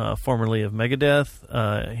 formerly of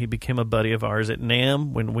Megadeth. He became a buddy of ours at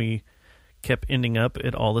NAMM when we kept ending up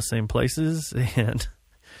at all the same places and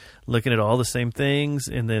looking at all the same things.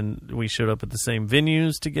 And then we showed up at the same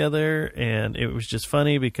venues together. And it was just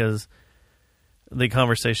funny because the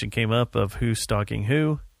conversation came up of who's stalking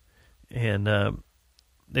who. And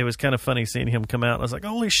it was kind of funny seeing him come out. I was like,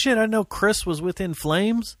 holy shit, I know Chris was with In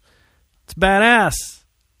Flames. It's badass.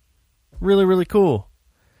 Really, really cool.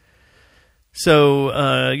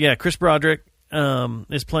 So, Chris Broderick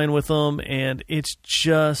is playing with them, and it's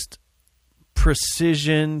just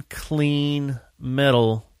precision, clean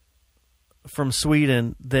metal from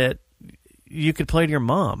Sweden that you could play to your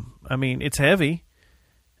mom. I mean, it's heavy,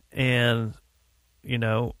 and,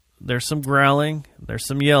 there's some growling, there's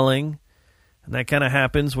some yelling, and that kind of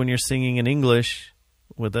happens when you're singing in English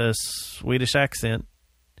with a Swedish accent.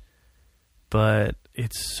 But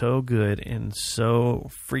it's so good and so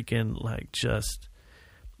freaking just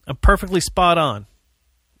perfectly spot on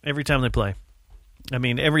every time they play. I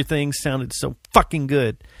mean, everything sounded so fucking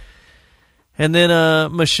good. And then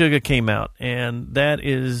Meshuggah came out, and that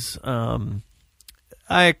is I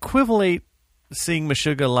equivalent seeing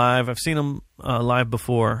Meshuggah live. I've seen them live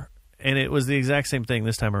before, and it was the exact same thing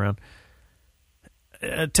this time around.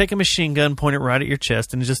 Take a machine gun, point it right at your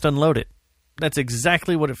chest, and just unload it. That's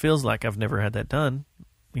exactly what it feels like. I've never had that done.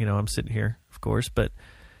 I'm sitting here, of course, but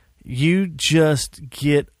you just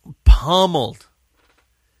get pummeled.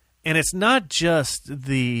 And it's not just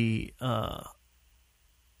the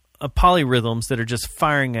polyrhythms that are just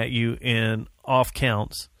firing at you in off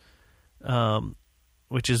counts,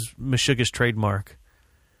 which is Meshuggah's trademark.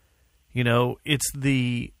 It's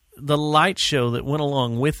the light show that went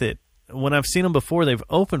along with it. When I've seen them before, they've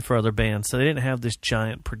opened for other bands, so they didn't have this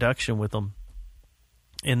giant production with them.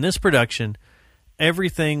 In this production,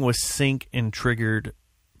 everything was synced and triggered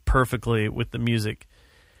perfectly with the music.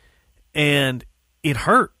 And it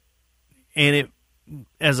hurt. And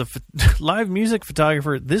as a live music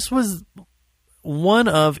photographer, this was one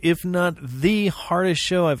of, if not the hardest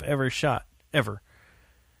show I've ever shot, ever.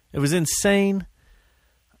 It was insane,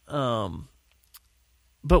 but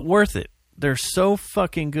worth it. They're so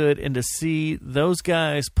fucking good, and to see those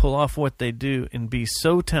guys pull off what they do and be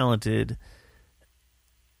so talented,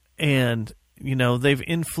 and they've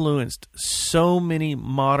influenced so many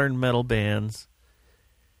modern metal bands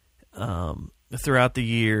throughout the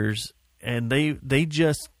years, and they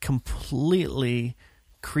just completely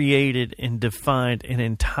created and defined an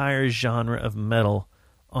entire genre of metal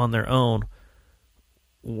on their own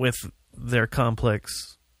with their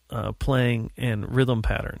complex playing and rhythm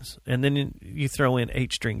patterns. And then you throw in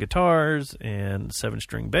 8-string guitars and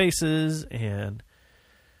 7-string basses and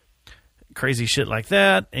crazy shit like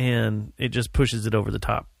that, and it just pushes it over the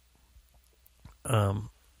top.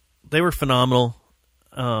 They were phenomenal.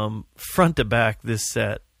 Front to back, this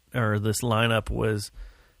set, or this lineup, was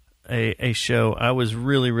a show I was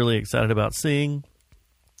really, really excited about seeing.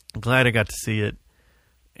 I'm glad I got to see it,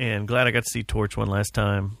 and glad I got to see Torch one last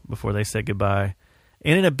time before they said goodbye.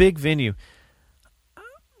 And in a big venue.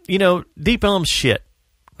 Deep Ellum's shit.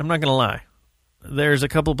 I'm not going to lie. There's a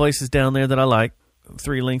couple of places down there that I like.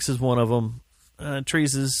 Three Links is one of them.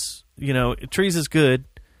 Trees is good.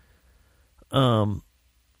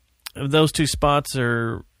 Those two spots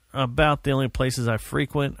are about the only places I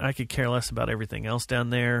frequent. I could care less about everything else down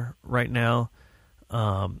there right now.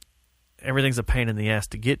 Everything's a pain in the ass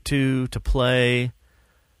to get to play,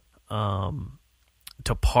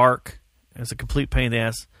 to park. It's a complete pain in the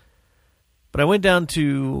ass. But I went down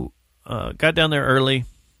got down there early.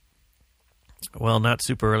 Well, not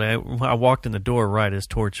super early. I walked in the door right as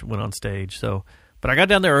Torch went on stage. But I got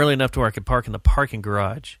down there early enough to where I could park in the parking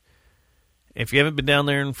garage. If you haven't been down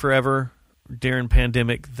there in forever, during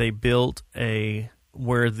pandemic, they built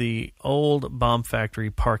where the old Bomb Factory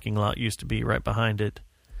parking lot used to be, right behind it.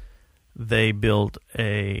 They built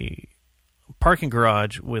a parking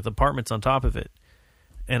garage with apartments on top of it.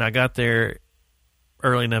 And I got there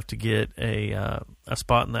early enough to get a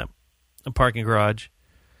spot in that parking garage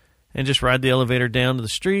and just ride the elevator down to the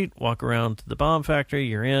street, walk around to the Bomb Factory,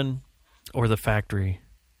 you're in, or the factory.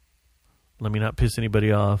 Let me not piss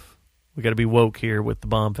anybody off. We got to be woke here with the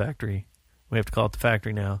Bomb Factory. We have to call it the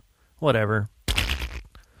factory now. Whatever.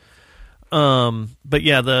 But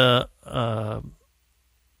yeah, the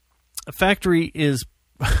factory is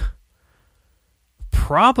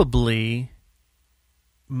probably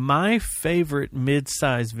my favorite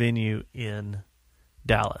mid-sized venue in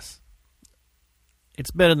Dallas.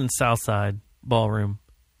 It's better than Southside Ballroom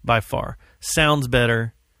by far. Sounds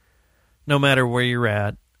better no matter where you're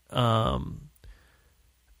at.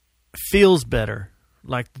 Feels better.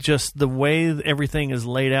 Like, just the way everything is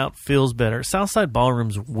laid out feels better. Southside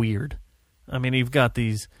Ballroom's weird. I mean, you've got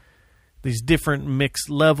these these different mixed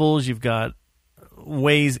levels. You've got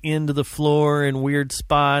ways into the floor in weird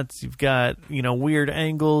spots. You've got, weird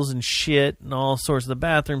angles and shit and all sorts. The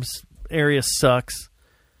bathroom area sucks.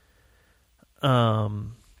 But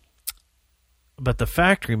the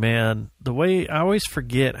factory, man, the way I always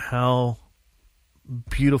forget how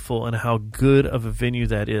beautiful and how good of a venue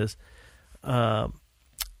that is. House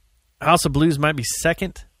of Blues might be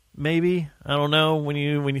second, maybe. I don't know when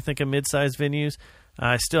you think of mid-sized venues.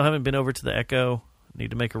 I still haven't been over to the Echo.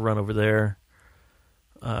 Need to make a run over there.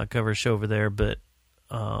 Cover a show over there, but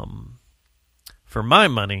for my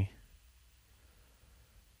money,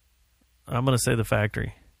 I'm going to say the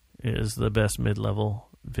Factory is the best mid-level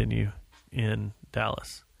venue in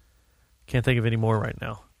Dallas. Can't think of any more right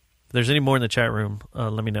now. If there's any more in the chat room,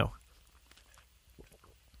 let me know.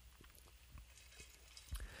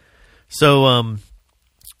 So,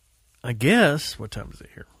 I guess, what time is it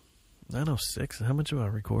here? 9:06. How much have I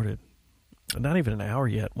recorded? Not even an hour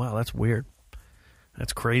yet. Wow, that's weird.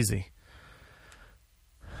 That's crazy.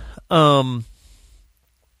 The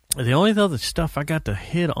only other stuff I got to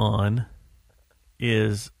hit on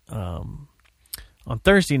is on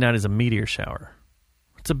Thursday night is a meteor shower.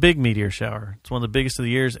 It's a big meteor shower. It's one of the biggest of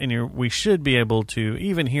the years, and we should be able to,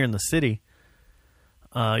 even here in the city,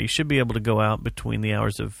 you should be able to go out between the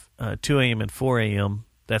hours of 2 a.m. and 4 a.m.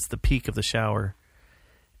 That's the peak of the shower,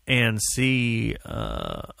 and see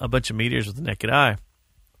a bunch of meteors with the naked eye.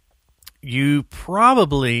 You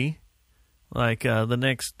probably, the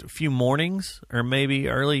next few mornings or maybe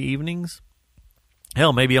early evenings,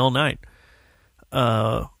 hell, maybe all night.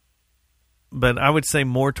 But I would say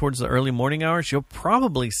more towards the early morning hours, you'll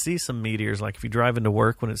probably see some meteors, like if you drive into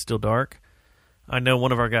work when it's still dark. I know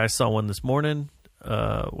one of our guys saw one this morning.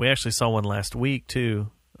 We actually saw one last week,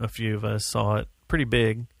 too. A few of us saw it. Pretty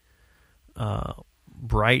big.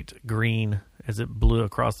 Bright green as it blew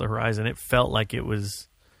across the horizon. It felt like it was...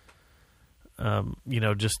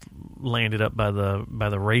 just landed up by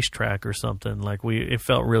the racetrack or something. It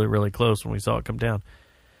felt really, really close when we saw it come down.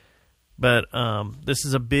 But this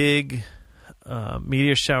is a big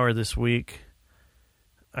meteor shower this week.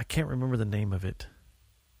 I can't remember the name of it.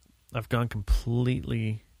 I've gone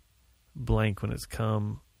completely blank when it's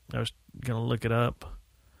come. I was going to look it up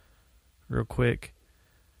real quick.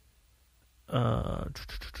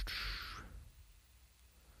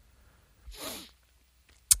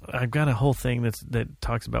 I've got a whole thing that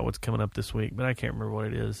talks about what's coming up this week, but I can't remember what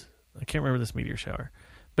it is. I can't remember this meteor shower.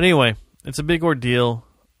 But anyway, it's a big ordeal.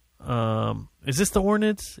 Is this the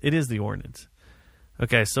Ornids? It is the Ornids.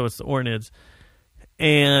 Okay, so it's the Ornids.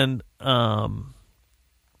 And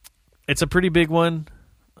it's a pretty big one.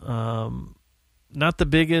 Not the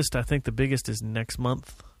biggest. I think the biggest is next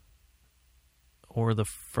month or the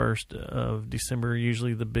 1st of December.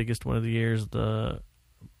 Usually the biggest one of the year is the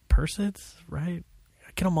Perseids, right?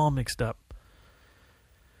 I get them all mixed up.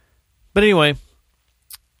 But anyway,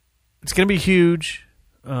 it's going to be huge.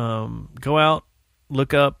 Go out,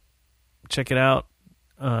 look up, check it out.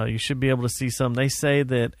 You should be able to see some. They say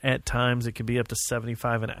that at times it could be up to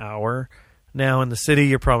 75 an hour. Now, in the city,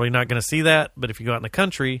 you're probably not going to see that. But if you go out in the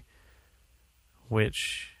country,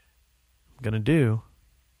 which I'm going to do,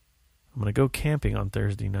 I'm going to go camping on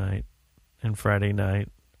Thursday night and Friday night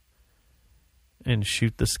and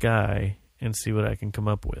shoot the sky and see what I can come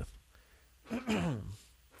up with.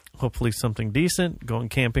 Hopefully something decent. Going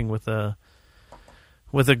camping with a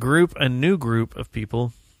new group of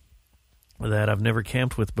people that I've never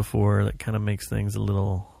camped with before. That kind of makes things a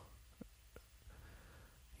little,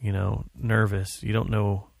 nervous. You don't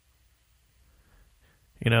know,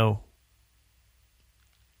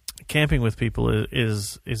 camping with people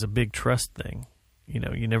is a big trust thing.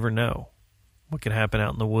 You never know what could happen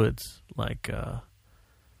out in the woods. What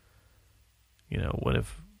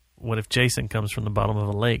if Jason comes from the bottom of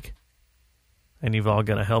a lake and you've all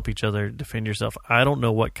got to help each other defend yourself? I don't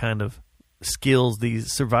know what kind of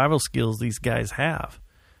these survival skills these guys have.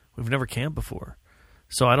 We've never camped before.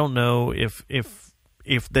 So I don't know if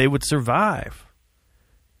they would survive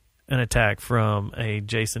an attack from a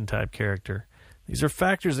Jason type character. These are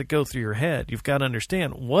factors that go through your head. You've got to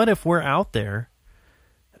understand, what if we're out there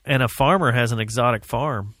and a farmer has an exotic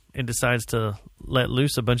farm and decides to let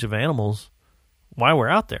loose a bunch of animals while we're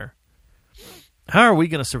out there? How are we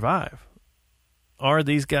going to survive? Are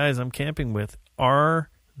these guys I'm camping with, are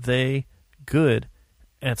they good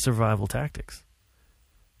at survival tactics?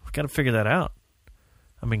 We've got to figure that out.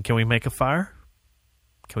 I mean, can we make a fire?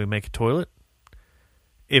 Can we make a toilet?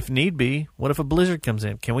 If need be, what if a blizzard comes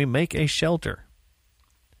in? Can we make a shelter?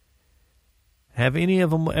 Have any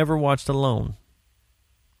of them ever watched Alone?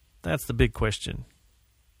 That's the big question.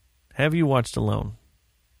 Have you watched Alone?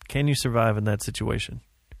 Can you survive in that situation?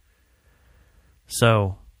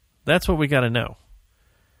 So that's what we got to know.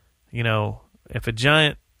 You know, if a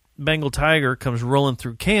giant Bengal tiger comes rolling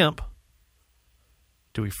through camp,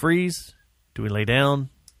 do we freeze? Do we lay down?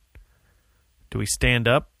 Do we stand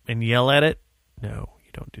up and yell at it? No,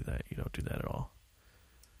 you don't do that. You don't do that at all.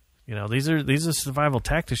 You know, these are survival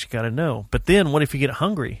tactics you got to know. But then what if you get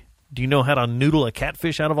hungry? Do you know how to noodle a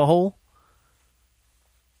catfish out of a hole?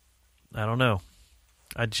 I don't know.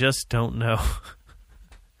 I just don't know.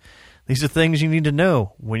 These are things you need to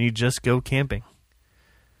know when you just go camping.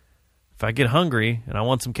 If I get hungry and I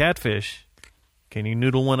want some catfish, can you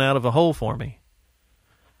noodle one out of a hole for me?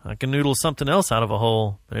 I can noodle something else out of a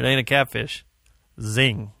hole, but it ain't a catfish.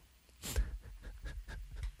 Zing.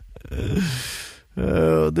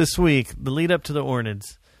 This week, the lead up to the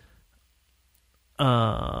Ornids.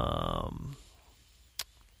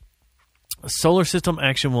 Solar system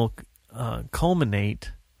action will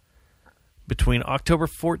culminate between October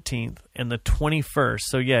 14th and the 21st.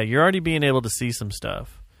 So, yeah, you're already being able to see some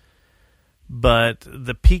stuff. But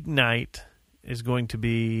the peak night is going to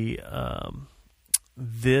be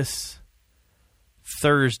this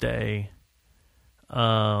Thursday.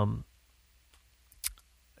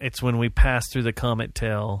 It's when we pass through the comet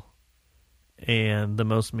tail and the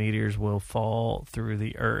most meteors will fall through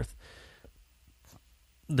the Earth.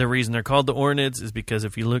 The reason they're called the Ornids is because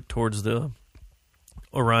if you look towards the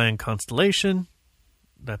Orion constellation,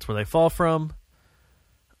 that's where they fall from.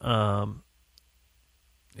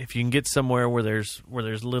 If you can get somewhere where there's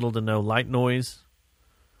little to no light noise,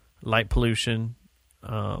 light pollution,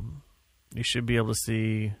 you should be able to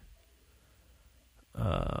see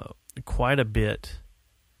quite a bit.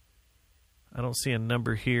 I don't see a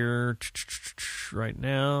number here right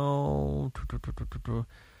now.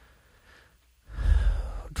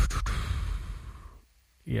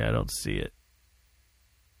 Yeah, I don't see it.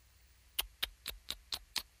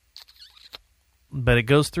 But it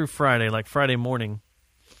goes through Friday, like Friday morning.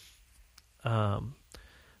 The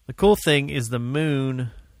cool thing is the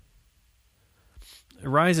moon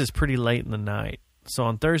rises pretty late in the night. So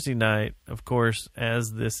on Thursday night, of course,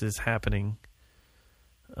 as this is happening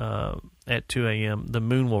at 2 a.m., the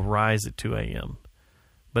moon will rise at 2 a.m.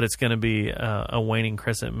 But it's going to be a waning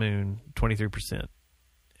crescent moon, 23%.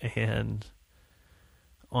 And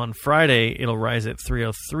on Friday, it'll rise at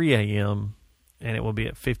 3:03 a.m., and it will be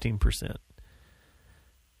at 15%.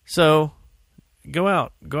 So go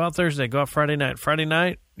out Thursday, go out Friday night. Friday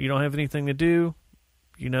night, you don't have anything to do,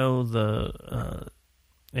 you know,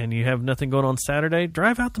 and you have nothing going on Saturday,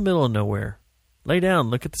 drive out the middle of nowhere. Lay down,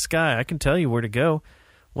 look at the sky. I can tell you where to go.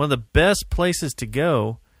 One of the best places to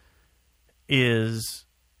go is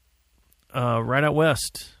right out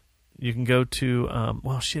west. You can go to,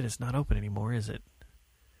 it's not open anymore, is it?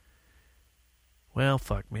 Well,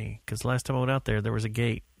 fuck me, because last time I went out there was a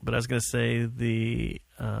gate. But I was going to say the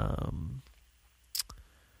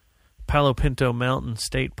Palo Pinto Mountain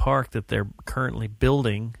State Park that they're currently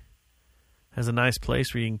building has a nice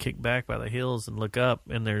place where you can kick back by the hills and look up,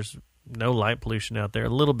 and there's no light pollution out there. A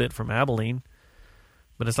little bit from Abilene,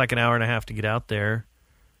 but it's like an hour and a half to get out there.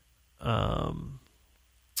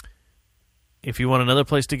 If you want another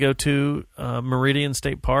place to go to, Meridian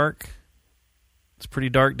State Park. It's pretty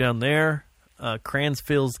dark down there.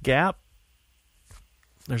 Cransfield's Gap.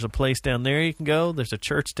 There's a place down there you can go. There's a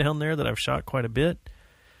church down there that I've shot quite a bit.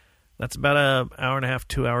 That's about an hour and a half,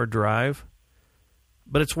 2 hour drive.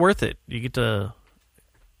 But it's worth it. You get to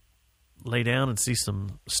lay down and see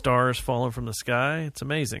some stars falling from the sky. It's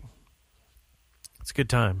amazing. It's good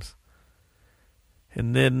times.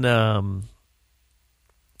 And then I'm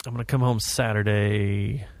going to come home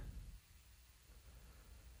Saturday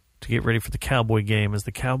to get ready for the Cowboy game, as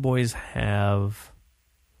the Cowboys have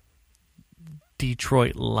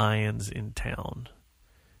Detroit Lions in town.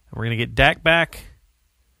 And we're going to get Dak back,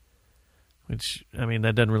 which, I mean,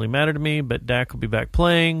 that doesn't really matter to me, but Dak will be back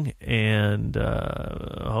playing, and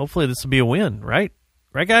hopefully this will be a win, right?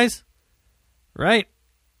 Right, guys? Right?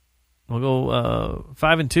 We'll go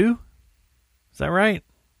 5-2? Is that right?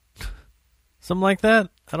 Something like that?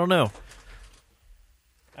 I don't know.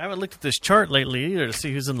 I haven't looked at this chart lately either to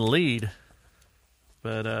see who's in the lead.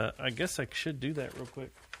 But I guess I should do that real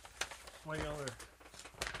quick. While y'all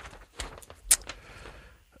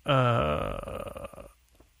are...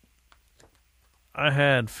 I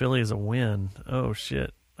had Philly as a win. Oh,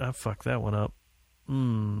 shit. I fucked that one up.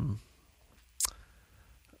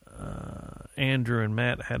 Andrew and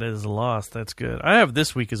Matt had it as a loss. That's good. I have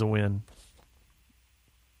this week as a win.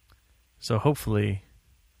 So hopefully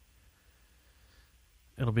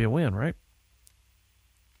it'll be a win, right?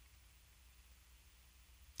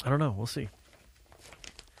 I don't know. We'll see.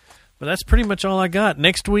 But that's pretty much all I got.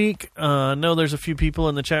 Next week, I know there's a few people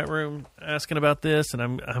in the chat room asking about this, and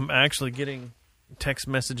I'm actually getting text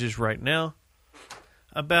messages right now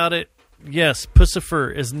about it. Yes,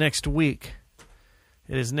 Pussifer is next week.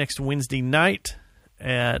 It is next Wednesday night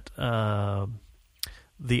at the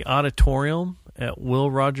Auditorium at Will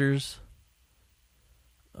Rogers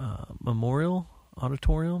Memorial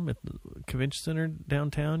Auditorium at the Convention Center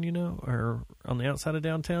downtown, or on the outside of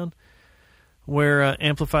downtown, where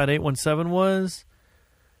Amplified 817 was.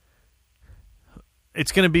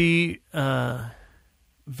 It's going to be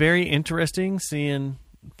very interesting seeing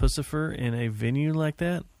Pussifer in a venue like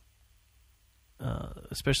that,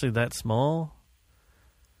 especially that small.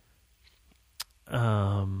 It's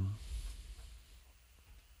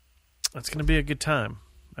going to be a good time,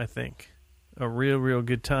 I think. A real, real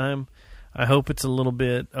good time. I hope it's a little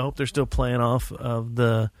bit... I hope they're still playing off of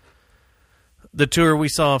the tour we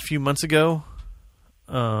saw a few months ago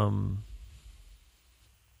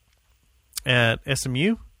at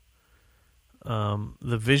SMU. The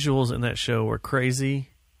visuals in that show were crazy.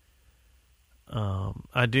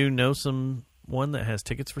 I do know someone that has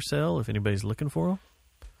tickets for sale if anybody's looking for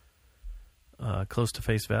them. Close to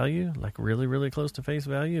face value, like really, really close to face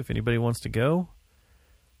value. If anybody wants to go,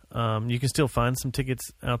 you can still find some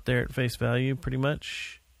tickets out there at face value, pretty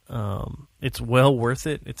much. It's well worth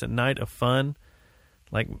it. It's a night of fun.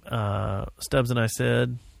 Like Stubbs and I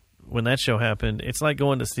said, when that show happened, it's like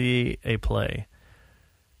going to see a play.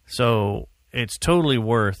 So it's totally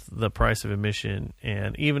worth the price of admission.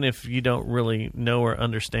 And even if you don't really know or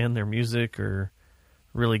understand their music or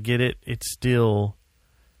really get it, it's still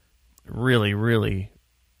really, really,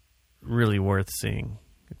 really worth seeing.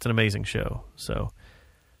 It's an amazing show. So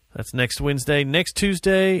that's next Wednesday. Next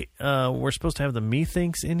Tuesday, we're supposed to have the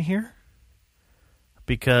Methinks in here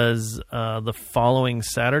because the following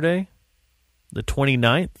Saturday, the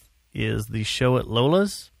 29th, is the show at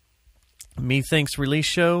Lola's. Methinks release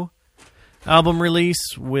show. Album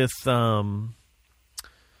release with some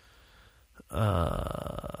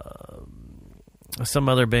other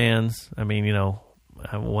bands. I mean,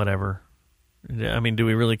 whatever. I mean, do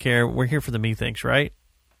we really care? We're here for the Methinks, right?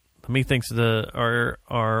 The Methinks are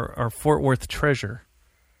Fort Worth treasure.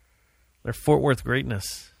 They're Fort Worth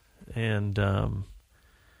greatness. And,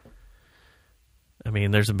 I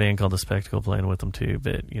mean, there's a band called The Spectacle playing with them too,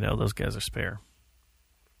 but, those guys are spare.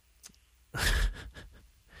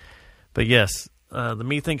 But yes, the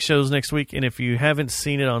Methinks show's next week, and if you haven't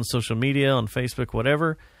seen it on social media, on Facebook,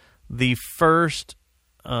 whatever, the first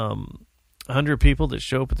 100 people that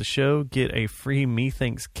show up at the show get a free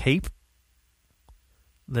Methinks cape.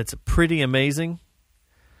 That's pretty amazing.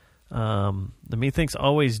 The Methinks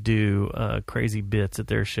always do crazy bits at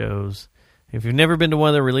their shows. If you've never been to one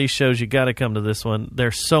of their release shows, you got to come to this one.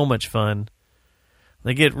 They're so much fun.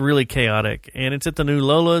 They get really chaotic, and it's at the new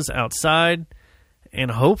Lola's outside,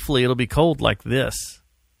 and hopefully it'll be cold like this.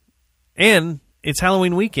 And it's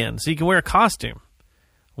Halloween weekend, so you can wear a costume.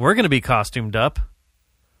 We're going to be costumed up.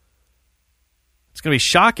 It's going to be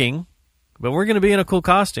shocking, but we're going to be in a cool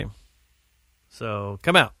costume. So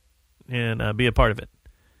come out and be a part of it.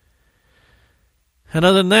 And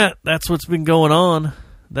other than that, that's what's been going on.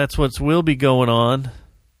 That's what will be going on.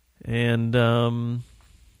 And I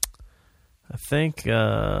think,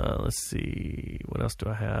 let's see, what else do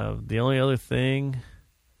I have? The only other thing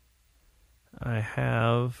I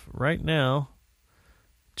have right now,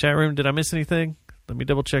 chat room, did I miss anything? Let me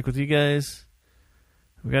double check with you guys.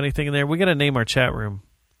 We got anything in there? We got to name our chat room.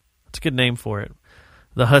 That's a good name for it.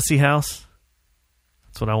 The Hussy House.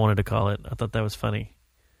 That's what I wanted to call it. I thought that was funny.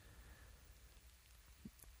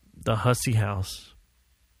 The Hussy House.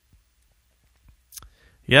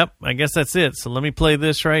 Yep, I guess that's it. So let me play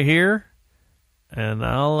this right here, and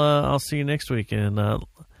I'll see you next week. And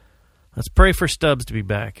let's pray for Stubbs to be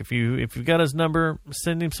back. If you've got his number,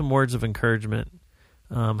 send him some words of encouragement.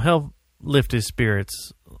 Help lift his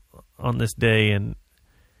spirits on this day. And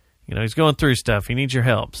he's going through stuff. He needs your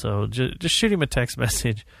help. So just shoot him a text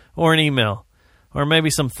message or an email, or maybe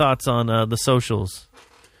some thoughts on the socials.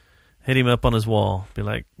 Hit him up on his wall. Be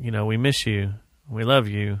like, we miss you, we love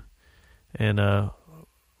you, and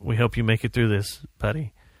we hope you make it through this,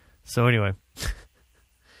 buddy. So anyway,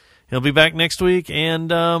 he'll be back next week,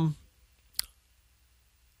 and I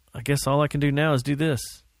guess all I can do now is do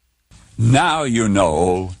this. Now you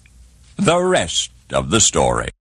know the rest of the story.